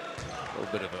 A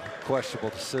little bit of a questionable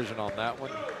decision on that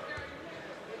one.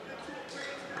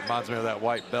 Reminds me of that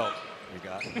white belt we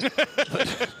got.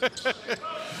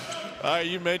 All right,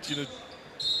 you mentioned a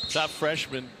top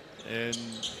freshman, and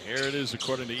here it is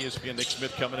according to ESPN. Nick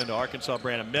Smith coming into Arkansas.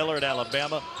 Brandon Miller at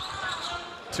Alabama.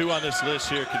 2 on this list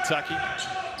here, Kentucky.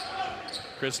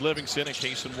 Chris Livingston and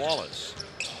Cason Wallace.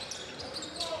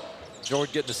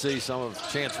 Enjoyed getting to see some of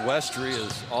Chance Westry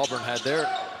as Auburn had their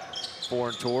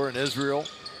foreign tour in Israel.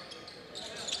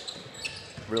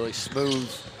 Really smooth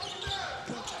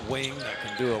wing that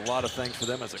can do a lot of things for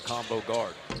them as a combo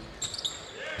guard.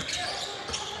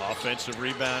 Offensive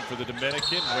rebound for the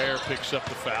Dominican. Ware picks up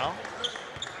the foul.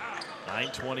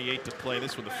 9:28 to play.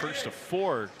 This was the first of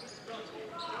 4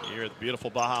 here at the beautiful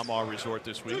Bahamas Resort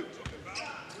this week.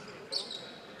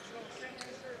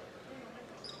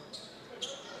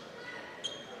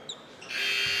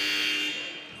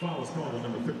 Foul is called on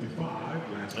number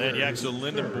 55. And Yaxel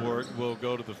Lindenborg will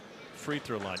go to the free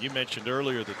throw line. You mentioned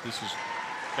earlier that this is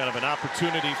Kind of an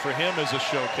opportunity for him as a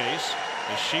showcase.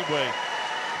 As Tshiebwe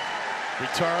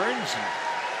returns, and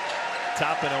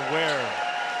Toppin and Ware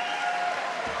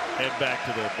head back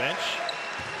to the bench.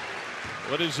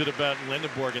 What is it about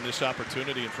Lindenborg and this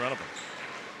opportunity in front of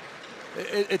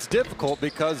him? It's difficult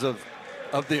because of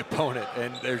the opponent,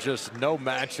 and there's just no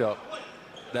matchup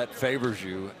that favors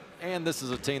you. And this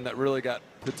is a team that really got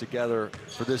put together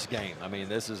for this game. I mean,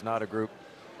 this is not a group,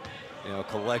 you know,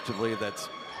 collectively that's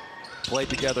played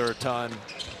together a ton.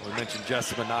 We mentioned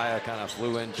Jesse Minaya kind of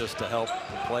flew in just to help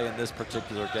play in this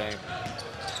particular game.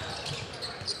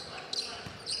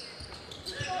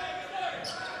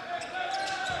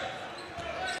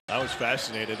 I was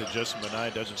fascinated that Justin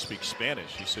Minaya doesn't speak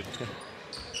Spanish. He said,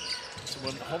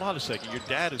 well, hold on a second, your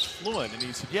dad is fluent. And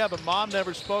he said, yeah, but mom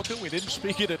never spoke it. We didn't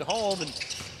speak it at home. And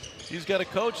he's got a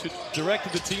coach who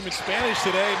directed the team in Spanish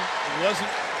today and wasn't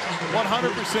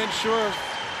 100% sure of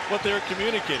what they were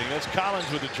communicating. That's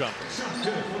Collins with a jumper.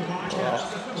 Well,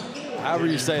 however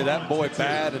you say that boy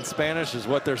bad in Spanish is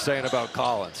what they're saying about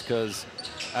Collins, because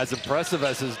as impressive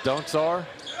as his dunks are,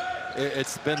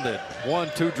 it's been the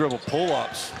 1-2 dribble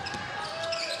pull-ups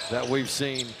that we've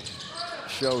seen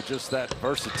show just that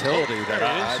versatility that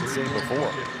I hadn't seen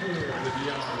before.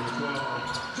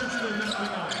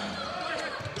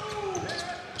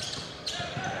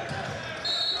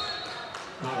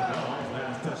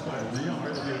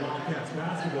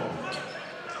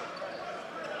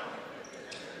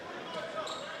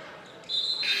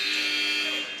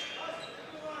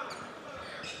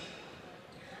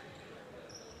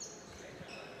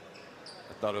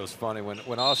 I thought it was funny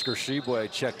when Oscar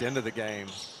Tshiebwe checked into the game.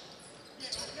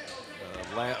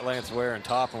 Lance Ware and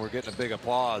Toppin were getting a big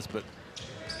applause, but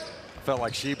I felt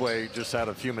like Tshiebwe just had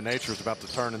a human nature, was about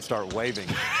to turn and start waving,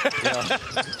 you know,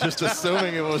 just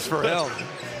assuming it was for him.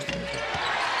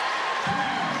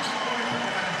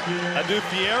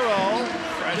 Thiero,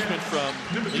 freshman from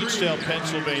Leedsdale,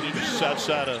 Pennsylvania, just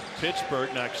outside of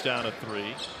Pittsburgh, knocks down a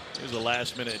three. It was a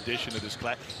last-minute addition to this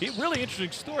class. Really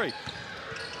interesting story.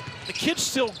 The kid's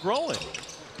still growing.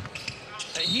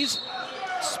 He's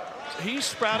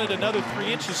sprouted another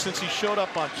 3 inches since he showed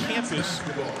up on campus.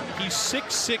 He's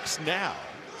 6'6" now.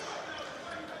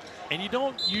 And you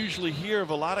don't usually hear of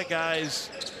a lot of guys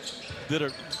that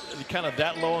are kind of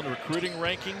that low in the recruiting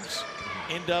rankings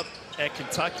end up at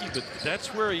Kentucky, but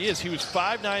that's where he is. He was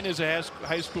 5'9" as a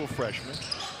high school freshman,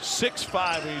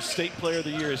 6'5" when he was state player of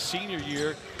the year his senior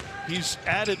year. He's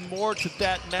added more to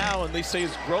that now, and they say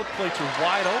his growth plates are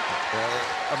wide open. Well,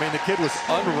 I mean, the kid was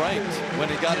unranked when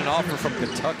he got an offer from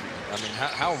Kentucky. I mean,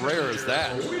 how rare is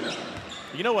that?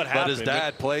 You know what happened? But his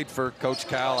dad played for Coach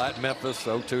Cal at Memphis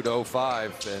 02 to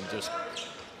 05, and just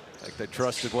like they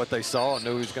trusted what they saw and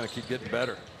knew he was going to keep getting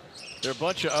better. There are a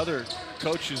bunch of other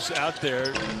coaches out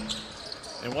there,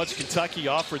 and once Kentucky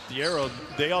offered Thiero,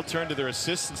 they all turned to their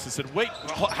assistants and said, wait,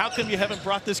 how come you haven't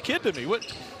brought this kid to me?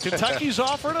 What, Kentucky's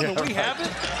offered him and we haven't?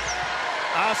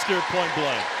 Oscar, point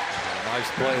blank.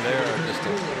 Nice play there, just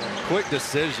a quick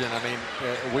decision. I mean,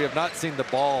 we have not seen the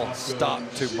ball stop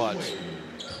too much.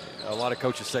 A lot of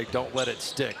coaches say don't let it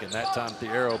stick, and that time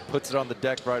Thiero puts it on the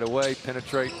deck right away,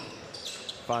 penetrate,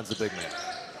 finds the big man.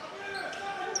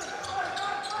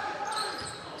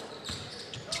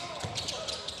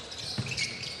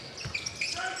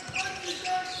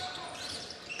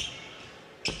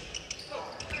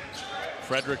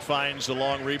 Frederick finds the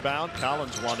long rebound.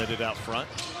 Collins wanted it out front.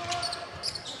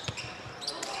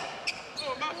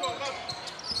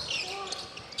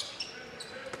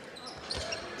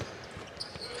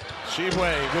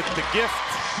 Tshiebwe with the gift.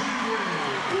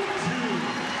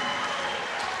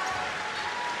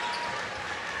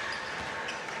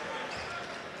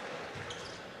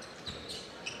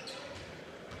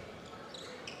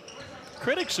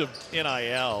 Critics of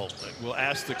NIL will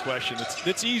ask the question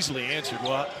that's easily answered.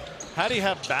 Well, how do you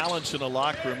have balance in a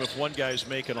locker room if one guy's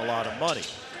making a lot of money?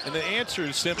 And the answer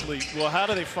is simply, well, how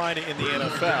do they find it in the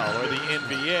NFL or the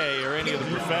NBA or any of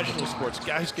the professional sports?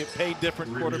 Guys get paid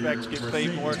different, quarterbacks get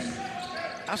paid more.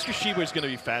 Oscar Tshiebwe is going to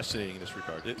be fascinating in this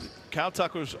regard. Kyle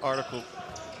Tucker's article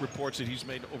reports that he's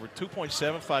made over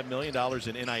 $2.75 million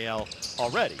in NIL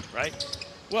already, right?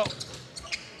 Well,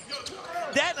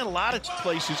 that in a lot of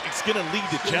places, it's going to lead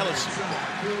to jealousy.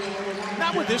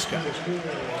 Not with this guy.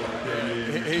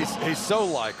 He's so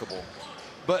likable.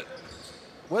 But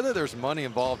whether there's money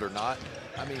involved or not,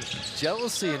 I mean,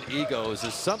 jealousy and egos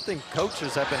is something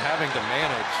coaches have been having to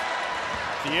manage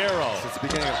Thiero since the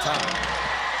beginning of time.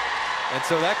 And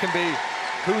so that can be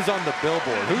who's on the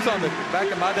billboard, who's on the,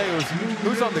 back in my day it was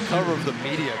who's on the cover of the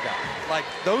media guy. Like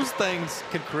those things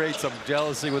can create some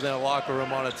jealousy within a locker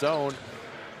room on its own.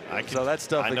 So that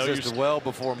stuff existed well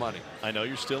before money. I know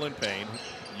you're still in pain.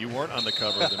 You weren't on the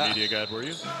cover of the media guide, were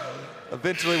you?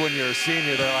 Eventually, when you're a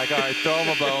senior, they're like, all right, throw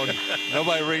him a bone.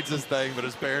 Nobody reads this thing, but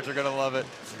his parents are going to love it.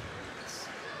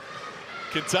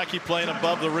 Kentucky playing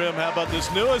above the rim. How about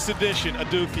this newest addition,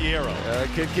 Thiero?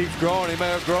 Kid keeps growing. He may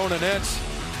have grown an inch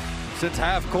since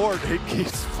half court. He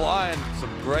keeps flying some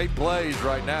great plays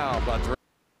right now.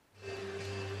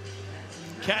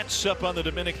 Cats up on the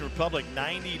Dominican Republic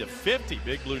 90-50.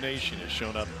 Big Blue Nation has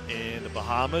shown up in the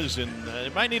Bahamas, and they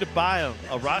might need to buy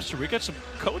a roster. We got some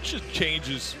coaches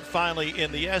changes finally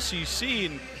in the SEC,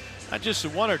 and not just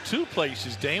in one or two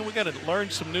places, Dane. We got to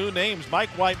learn some new names. Mike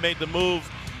White made the move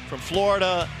from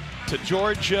Florida to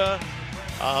Georgia,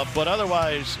 but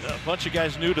otherwise a bunch of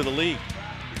guys new to the league.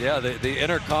 Yeah, the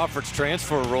interconference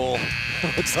transfer rule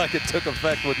looks like it took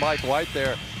effect with Mike White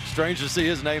there. Strange to see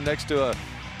his name next to a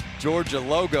Georgia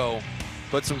logo,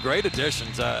 but some great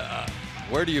additions.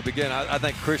 Where do you begin? I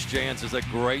think Chris Jans is a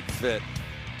great fit.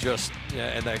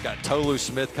 And they got Tolu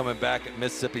Smith coming back at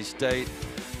Mississippi State.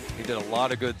 He did a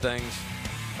lot of good things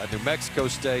at New Mexico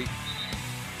State.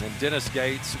 And Dennis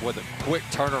Gates with a quick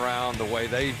turnaround, the way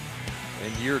they,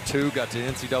 in year 2, got to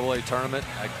the NCAA tournament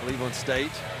at Cleveland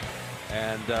State.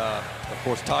 And, of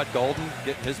course, Todd Golden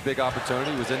getting his big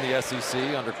opportunity. He was in the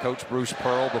SEC under Coach Bruce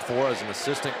Pearl before as an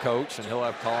assistant coach, and he'll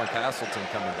have Colin Castleton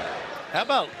coming back. How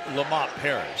about Lamont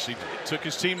Paris? He took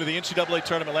his team to the NCAA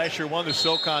tournament last year, won the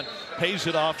SoCon, pays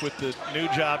it off with the new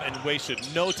job, and wasted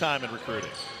no time in recruiting.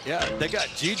 Yeah, they got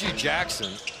Gigi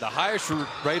Jackson, the highest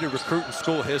rated recruit in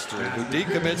school history, who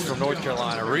decommits from North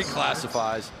Carolina,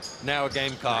 reclassifies, now a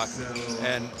Gamecock,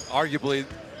 and arguably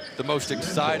the most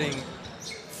exciting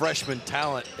freshman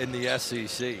talent in the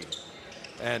SEC.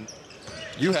 And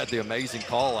you had the amazing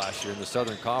call last year in the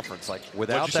Southern Conference. Like,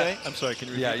 without What'd you say? I'm sorry, can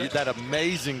you repeat that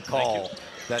amazing call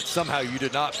that somehow you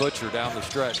did not butcher down the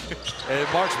stretch.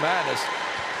 And March Madness,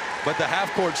 but the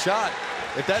half-court shot,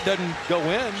 if that doesn't go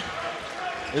in,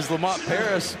 is Lamont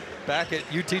Paris back at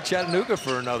UT Chattanooga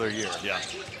for another year. Yeah.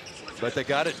 But they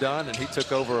got it done, and he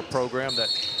took over a program that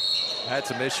had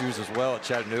some issues as well at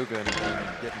Chattanooga and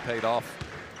getting paid off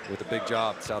with a big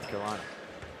job in South Carolina.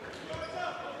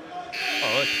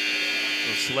 Oh, look.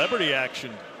 Celebrity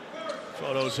action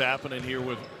photos happening here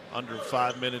with under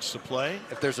 5 minutes to play.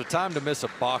 If there's a time to miss a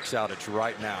box out, it's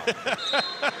right now.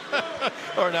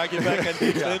 Or not get back on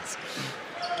defense.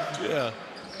 Yeah.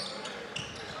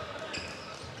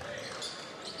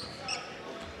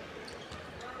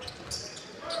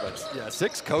 But yeah,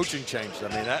 6 coaching changes. I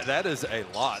mean, that is a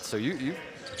lot. So you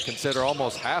consider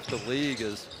almost half the league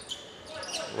as,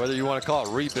 whether you want to call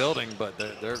it rebuilding, but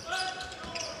they're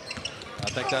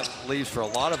I think that leaves for a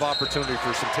lot of opportunity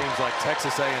for some teams like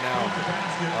Texas A&M,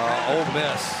 Ole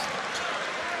Miss.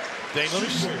 Dane, let me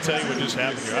just tell you what just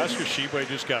happened here. Oscar Tshiebwe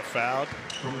just got fouled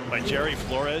by Jerry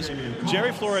Flores.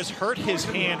 Jerry Flores hurt his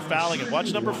hand fouling him.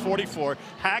 Watch number 44,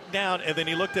 hacked down, and then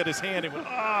he looked at his hand and went,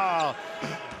 oh.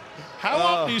 How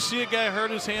often do you see a guy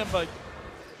hurt his hand by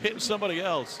hitting somebody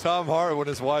else? Tom Hart, when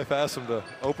his wife asked him to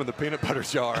open the peanut butter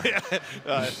jar.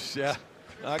 Yeah.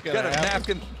 Not gonna got a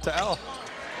napkin towel.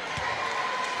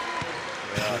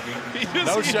 Yeah.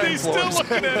 No shame he's for still him.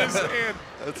 looking at his hand.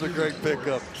 That's a great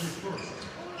pickup.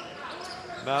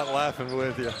 Not laughing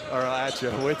with you, or at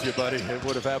you, with you, buddy. It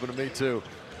would have happened to me too.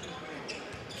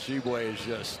 Tshiebwe is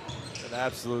just an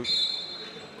absolute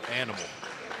animal.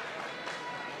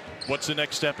 What's the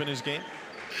next step in his game?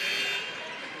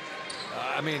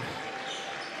 I mean,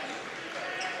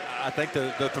 I think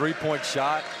the three-point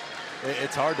shot,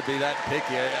 it's hard to be that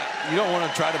picky. You don't want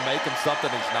to try to make him something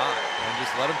he's not, and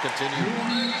just let him continue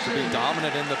to be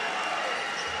dominant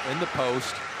in the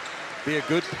post, be a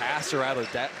good passer out of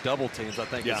double teams, I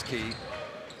think is key.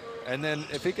 And then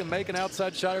if he can make an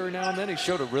outside shot every now and then, he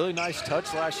showed a really nice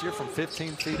touch last year from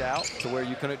 15 feet out to where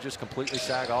you couldn't just completely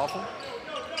sag off him.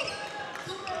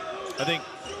 I think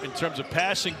in terms of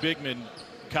passing big men,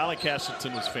 Colin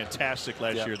Castleton was fantastic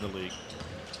last year in the league.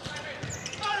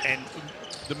 And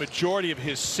the majority of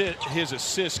his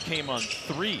assists came on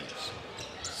threes.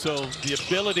 So the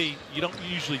ability, you don't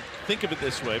usually think of it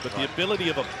this way, but the ability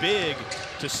of a big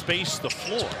to space the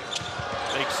floor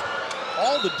makes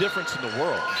all the difference in the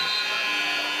world.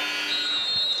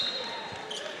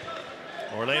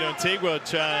 Orlando Antigua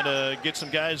trying to get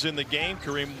some guys in the game.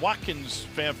 Kareem Watkins,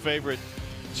 fan favorite,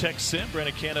 checks in.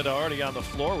 Brandon Canada already on the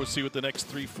floor. We'll see what the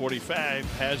next 3:45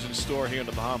 has in store here in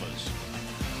the Bahamas.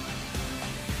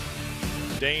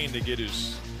 Dane to get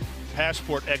his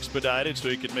passport expedited so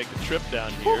he could make the trip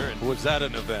down here. And was that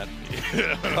an event?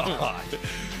 God.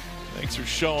 Thanks for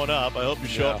showing up. I hope you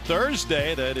show up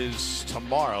Thursday. That is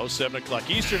tomorrow, 7 o'clock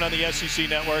Eastern on the SEC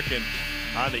Network. And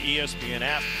on the ESPN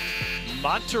app.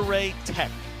 Monterrey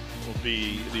Tech will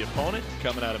be the opponent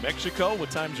coming out of Mexico.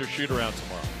 What time's their shoot-around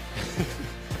tomorrow?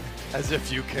 As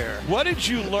if you care. What did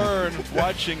you learn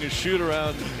watching a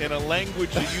shoot-around in a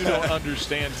language that you don't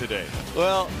understand today?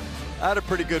 Well, I had a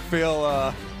pretty good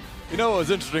feel. You know what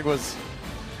was interesting was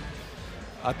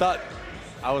I thought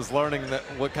I was learning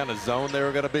what kind of zone they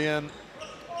were going to be in,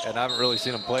 and I haven't really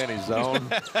seen them play any zone.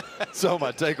 So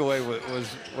my takeaway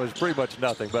was pretty much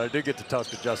nothing, but I did get to talk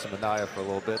to Justin Minaya for a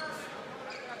little bit.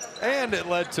 And it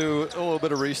led to a little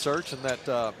bit of research, and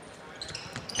that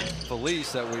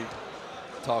Felice that we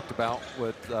talked about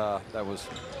with that was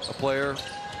a player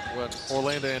when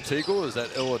Orlando Antigua was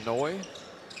at Illinois.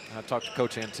 And I talked to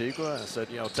Coach Antigua and I said,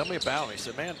 tell me about him. He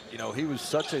said, man, he was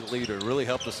such a leader, really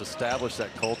helped us establish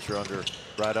that culture under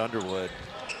Brad Underwood.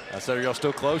 I said, are y'all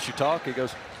still close? You talk? He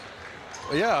goes,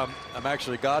 well, yeah, I'm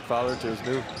actually godfather to his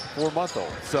new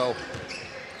 4-month-old. So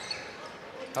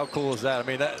how cool is that? I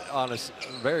mean, that on a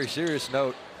very serious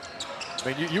note,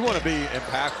 I mean, you want to be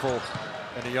impactful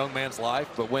in a young man's life,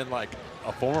 but when like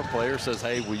a former player says,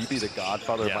 hey, will you be the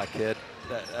godfather of my kid?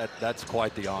 That's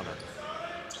quite the honor.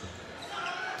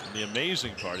 And the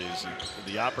amazing part is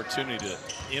the opportunity to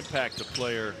impact a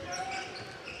player,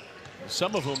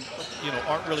 some of whom,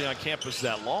 aren't really on campus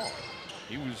that long.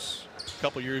 He was a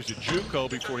couple years at JUCO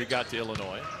before he got to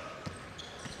Illinois.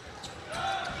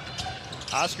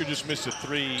 Oscar just missed a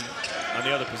 3 on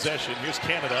the other possession. Here's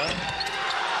Canada.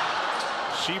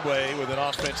 Tshiebwe with an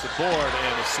offensive board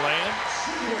and a slam.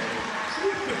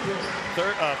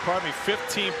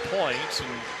 15 points and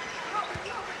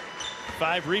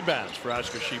 5 rebounds for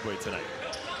Oscar Tshiebwe tonight.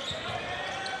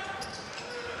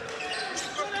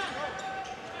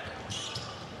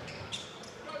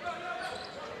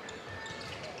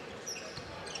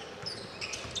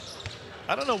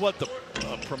 I don't know what the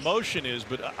promotion is,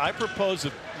 but I propose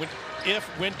that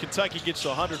when Kentucky gets to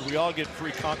 100, we all get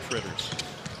free conch fritters.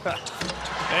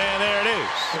 And there it is.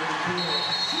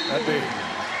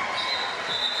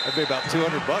 That'd be about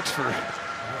 $200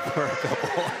 for a couple.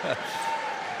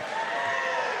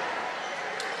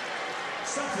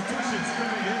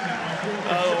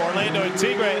 Orlando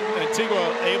Antigua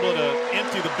able to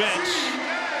empty the bench.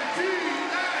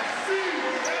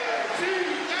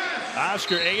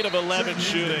 Oscar 8 of 11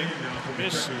 shooting,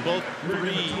 missed both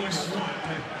threes.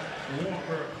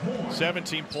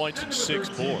 17 points and 6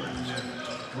 boards.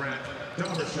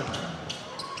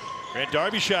 Grant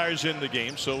Derbyshire's in the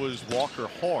game, so is Walker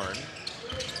Horn.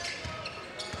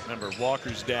 Remember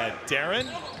Walker's dad, Darren,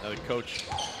 the coach,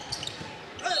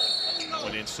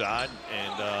 went inside.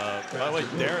 And by the way,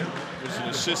 Darren was an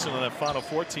assistant on that Final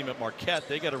Four team at Marquette.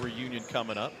 They got a reunion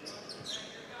coming up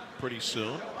pretty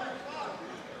soon.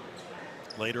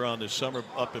 Later on this summer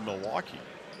up in Milwaukee.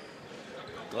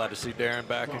 Glad to see Darren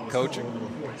back in coaching.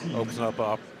 Opens up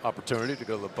an opportunity to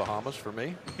go to the Bahamas for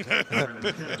me.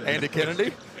 Andy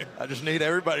Kennedy. I just need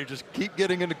everybody to just keep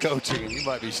getting into coaching, and you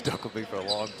might be stuck with me for a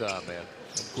long time, man.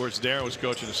 Of course, Darren was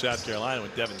coaching in South Carolina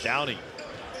with Devin Downey.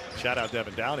 Shout out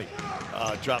Devin Downey.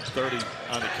 Dropped 30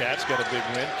 on the Cats, got a big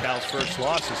win. Cal's first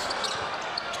loss is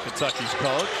Kentucky's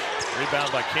coach.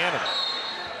 Rebound by Canada.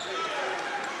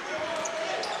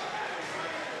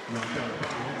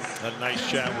 Had a nice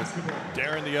chat with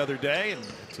Darren the other day, and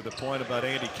to the point about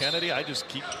Andy Kennedy, I just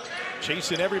keep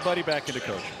chasing everybody back into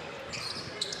coaching.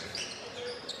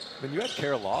 When you had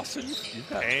Kara Lawson,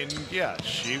 and yeah,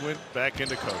 she went back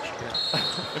into coaching. Yeah.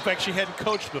 In fact, she hadn't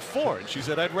coached before, and she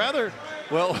said, "I'd rather."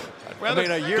 Well, I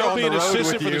mean, a year on the road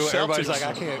with you, everybody's like,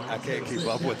 I can't keep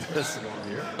up with this.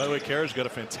 By the way, Kara's got a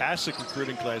fantastic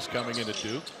recruiting class coming into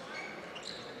Duke.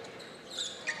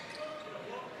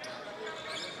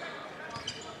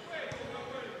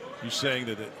 You saying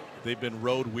that they've been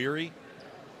road weary?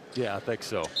 Yeah, I think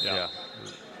so. Yeah.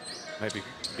 Maybe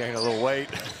gain a little weight,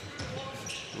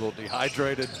 a little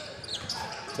dehydrated,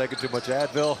 taking too much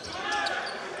Advil.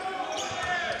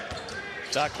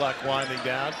 Shot clock winding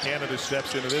down. Canada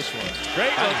steps into this one.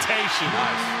 Great rotation.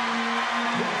 Nice.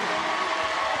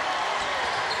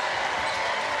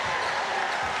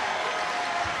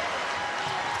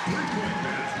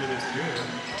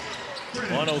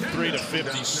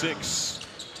 103-56.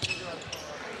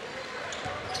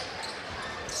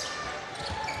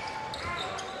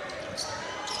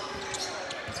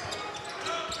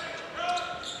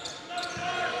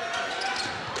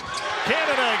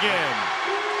 Canada again.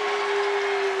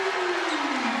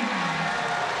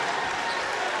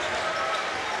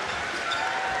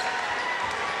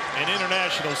 An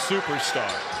international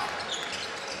superstar.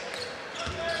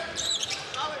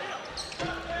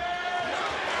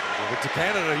 Give it to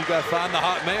Canada. You got to find the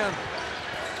hot man.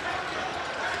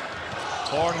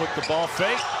 Horn with the ball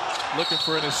fake, looking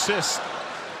for an assist.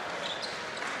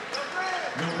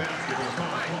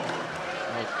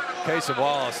 Case of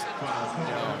Wallace,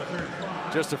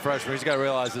 just a freshman. He's got to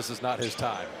realize this is not his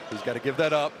time. He's got to give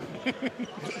that up.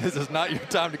 This is not your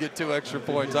time to get 2 extra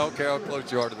points. I don't care how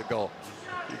close you are to the goal.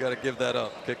 You got to give that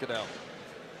up. Kick it out.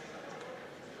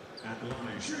 At the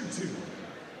line, shooting 2.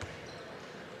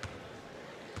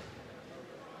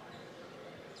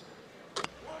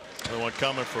 Another one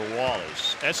coming for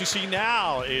Wallace. SEC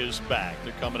Now is back.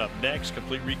 They're coming up next.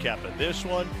 Complete recap of this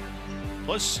one.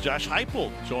 Plus, Josh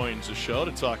Heupel joins the show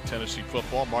to talk Tennessee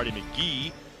football. Marty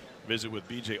McGee visit with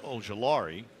B.J.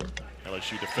 Ojulari,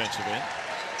 LSU defensive end.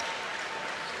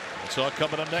 It's all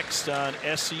coming up next on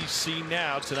SEC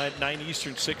Now tonight, 9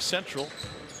 Eastern, 6 Central.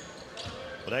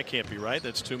 Well, that can't be right.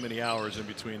 That's too many hours in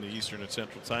between the Eastern and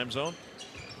Central time zone.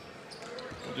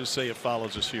 We'll just say it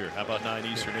follows us here. How about 9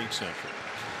 Eastern, 8 Central?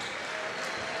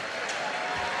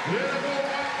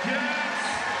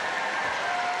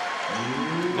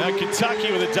 Now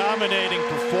Kentucky with a dominating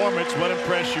performance. What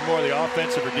impressed you more, the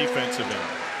offensive or defensive end?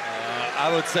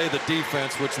 I would say the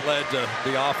defense, which led to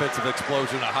the offensive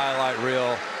explosion, a highlight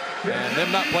reel. And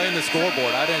them not playing the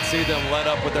scoreboard. I didn't see them let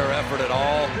up with their effort at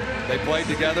all. They played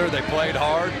together. They played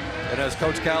hard. And as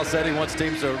Coach Cal said, he wants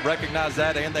teams to recognize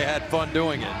that, and they had fun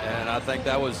doing it. And I think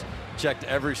that was checked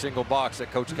every single box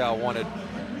that Coach Cal wanted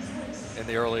in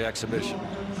the early exhibition.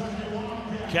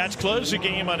 Cats closed the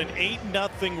game on an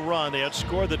 8-0 run. They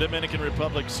outscored the Dominican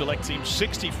Republic select team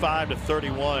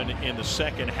 65-31 in the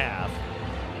second half.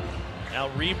 Now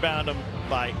rebound them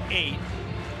by 8.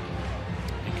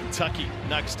 And Kentucky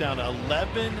knocks down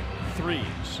 11 threes,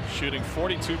 shooting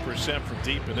 42% from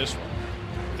deep in this one,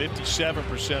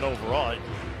 57% overall.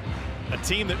 A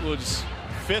team that was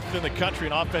 5th in the country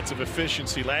in offensive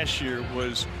efficiency last year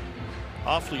was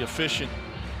awfully efficient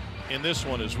in this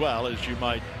one as well, as you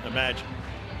might imagine.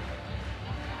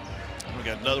 We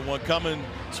got another one coming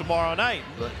tomorrow night,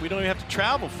 but we don't even have to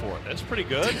travel for it. That's pretty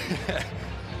good.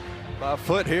 5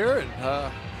 foot here,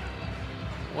 and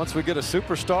once we get a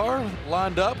superstar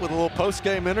lined up with a little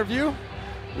post-game interview,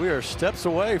 we are steps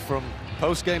away from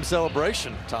post-game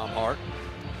celebration, Tom Hart.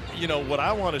 You know, what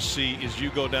I want to see is you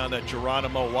go down that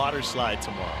Geronimo water slide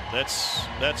tomorrow. That's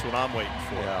what I'm waiting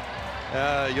for.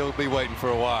 Yeah, you'll be waiting for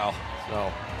a while.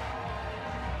 So.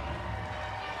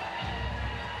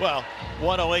 Well,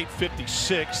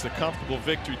 108-56, the comfortable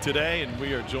victory today, and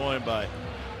we are joined by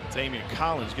Damian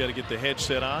Collins. Got to get the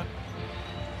headset on.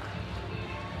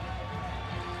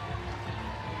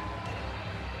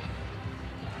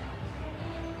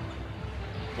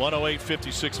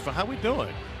 (108-56). How we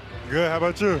doing? Good. How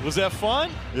about you? Was that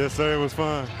fun? Yes, sir. It was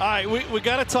fun. All right, we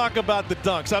got to talk about the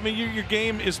dunks. I mean, your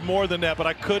game is more than that, but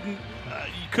I couldn't.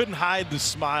 You couldn't hide the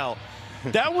smile.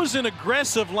 That was an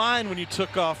aggressive line when you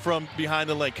took off from behind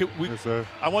the leg. Yes, sir.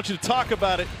 I want you to talk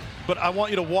about it, but I want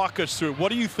you to walk us through.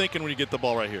 What are you thinking when you get the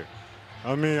ball right here?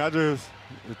 I mean, I just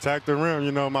attacked the rim.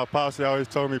 You know, my posse always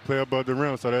told me play above the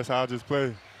rim, so that's how I just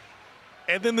play.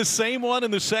 And then the same one in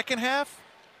the second half?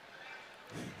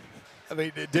 I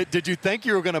mean, did you think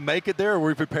you were going to make it there, or were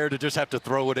you prepared to just have to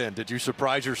throw it in? Did you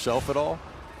surprise yourself at all?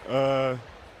 A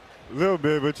little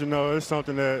bit, but, you know, it's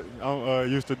something that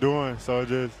I'm used to doing, so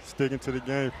just sticking to the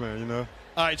game plan, you know.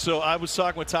 All right, so I was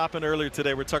talking with Toppin earlier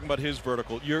today. We're talking about his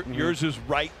vertical. Yours is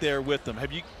right there with them.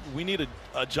 We need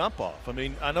a jump off. I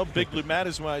mean, I know Big Blue Matt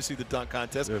is when I see the dunk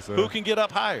contest. Yes, sir. Who can get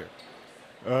up higher?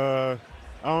 I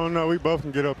don't know. We both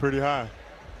can get up pretty high.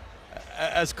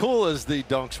 As cool as the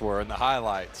dunks were and the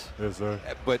highlights, yes, sir.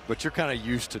 But you're kind of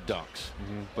used to dunks.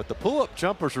 But the pull-up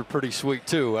jumpers were pretty sweet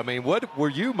too. I mean, what were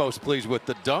you most pleased with,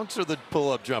 the dunks or the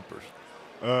pull-up jumpers?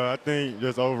 I think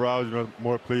just overall, you know,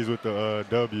 more pleased with the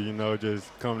W. You know, just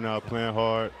coming out playing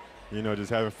hard. You know,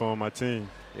 just having fun with my team.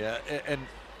 Yeah, and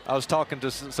I was talking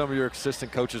to some of your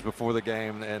assistant coaches before the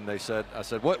game, and I said,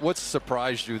 what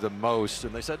surprised you the most?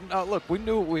 And they said, no, look, we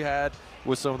knew what we had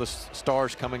with some of the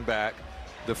stars coming back.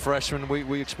 The freshmen,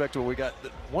 we expect what we got.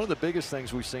 One of the biggest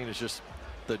things we've seen is just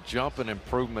the jump and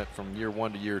improvement from year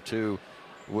 1 to year 2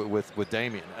 with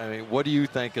Damian. I mean, what do you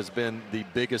think has been the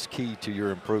biggest key to your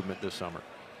improvement this summer?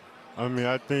 I mean,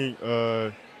 I think,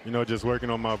 you know, just working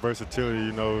on my versatility,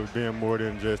 you know, being more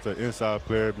than just an inside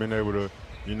player, being able to,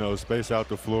 you know, space out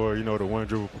the floor, you know, the one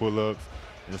dribble pull-ups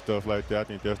and stuff like that. I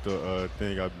think that's the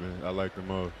thing I like the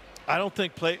most. I don't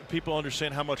think people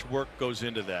understand how much work goes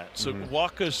into that. So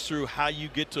walk us through how you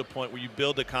get to a point where you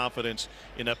build the confidence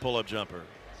in that pull-up jumper.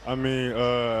 I mean,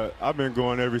 I've been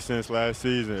going ever since last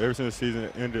season. Ever since the season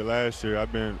ended last year,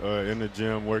 I've been in the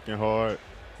gym working hard,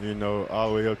 you know, all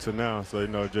the way up to now. So, you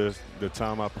know, just the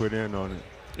time I put in on it.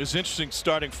 It's interesting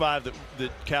starting five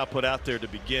that Cal put out there to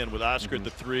begin with Oscar at the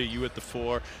 3, you at the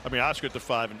 4. I mean, Oscar at the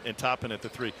 5 and Toppin at the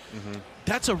 3.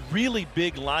 That's a really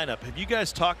big lineup. Have you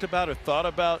guys talked about or thought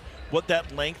about what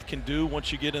that length can do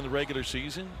once you get in the regular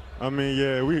season? I mean,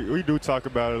 yeah, we do talk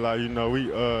about it a lot. You know, we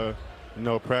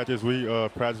practice with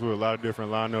a lot of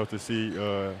different lineups to see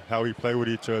how we play with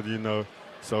each other. You know,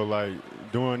 so like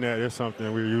doing that is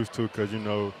something we're used to because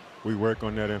we work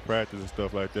on that in practice and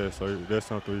stuff like that. So that's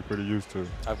something we're pretty used to.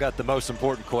 I've got the most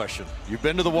important question. You've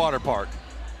been to the water park.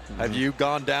 Have you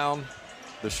gone down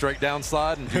the straight down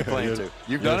slide and you plan to?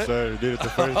 You've done it? Yes, sir. Did it the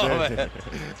first day.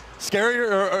 Scary,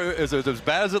 or is it as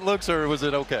bad as it looks, or was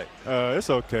it okay?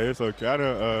 It's okay. It's okay. I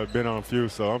done been on a few,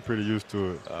 so I'm pretty used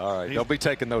to it. All right. Don't be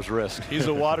taking those risks. He's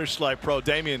a water slide pro.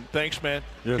 Damian, thanks, man.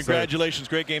 Yes, congratulations.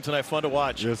 Sir. Great game tonight. Fun to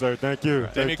watch. Yes, sir. Thank you.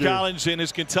 Damian Collins and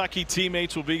his Kentucky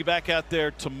teammates will be back out there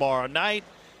tomorrow night.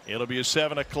 It'll be a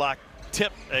 7 o'clock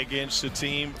tip against the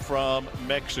team from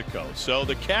Mexico. So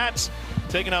the Cats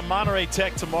taking on Monterey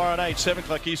Tech tomorrow night, 7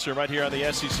 o'clock Eastern, right here on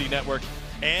the SEC Network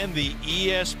and the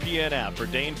ESPN app. For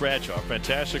Dane Bradshaw,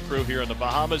 fantastic crew here in the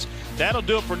Bahamas. That'll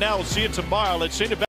do it for now. We'll see you tomorrow. Let's sing it back.